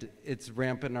 and it's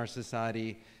rampant in our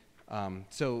society.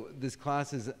 So this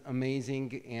class is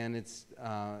amazing, and it's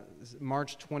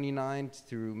March 29th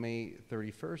through May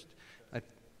 31st.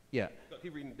 Yeah.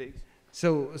 Keep reading the dates.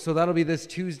 So that'll be this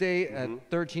Tuesday at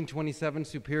 1327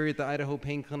 Superior at the Idaho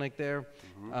Pain Clinic there,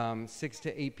 6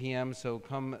 to 8 p.m. So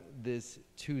come this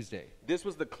Tuesday. This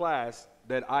was the class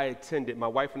that I attended. My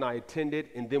wife and I attended,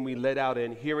 and then we let out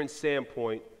in here in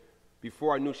Sandpoint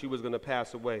before I knew she was going to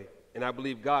pass away. And I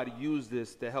believe God used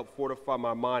this to help fortify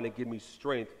my mind and give me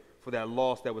strength for that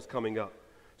loss that was coming up.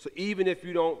 So even if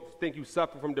you don't think you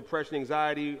suffer from depression,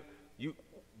 anxiety, you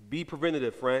be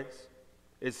preventative, friends.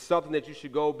 It's something that you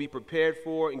should go be prepared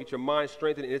for and get your mind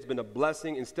strengthened, and it's been a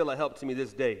blessing and still a help to me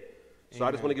this day. So Amen.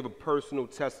 I just want to give a personal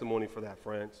testimony for that,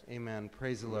 friends. Amen.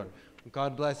 Praise the Lord.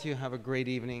 God bless you. Have a great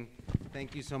evening.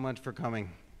 Thank you so much for coming.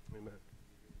 Amen.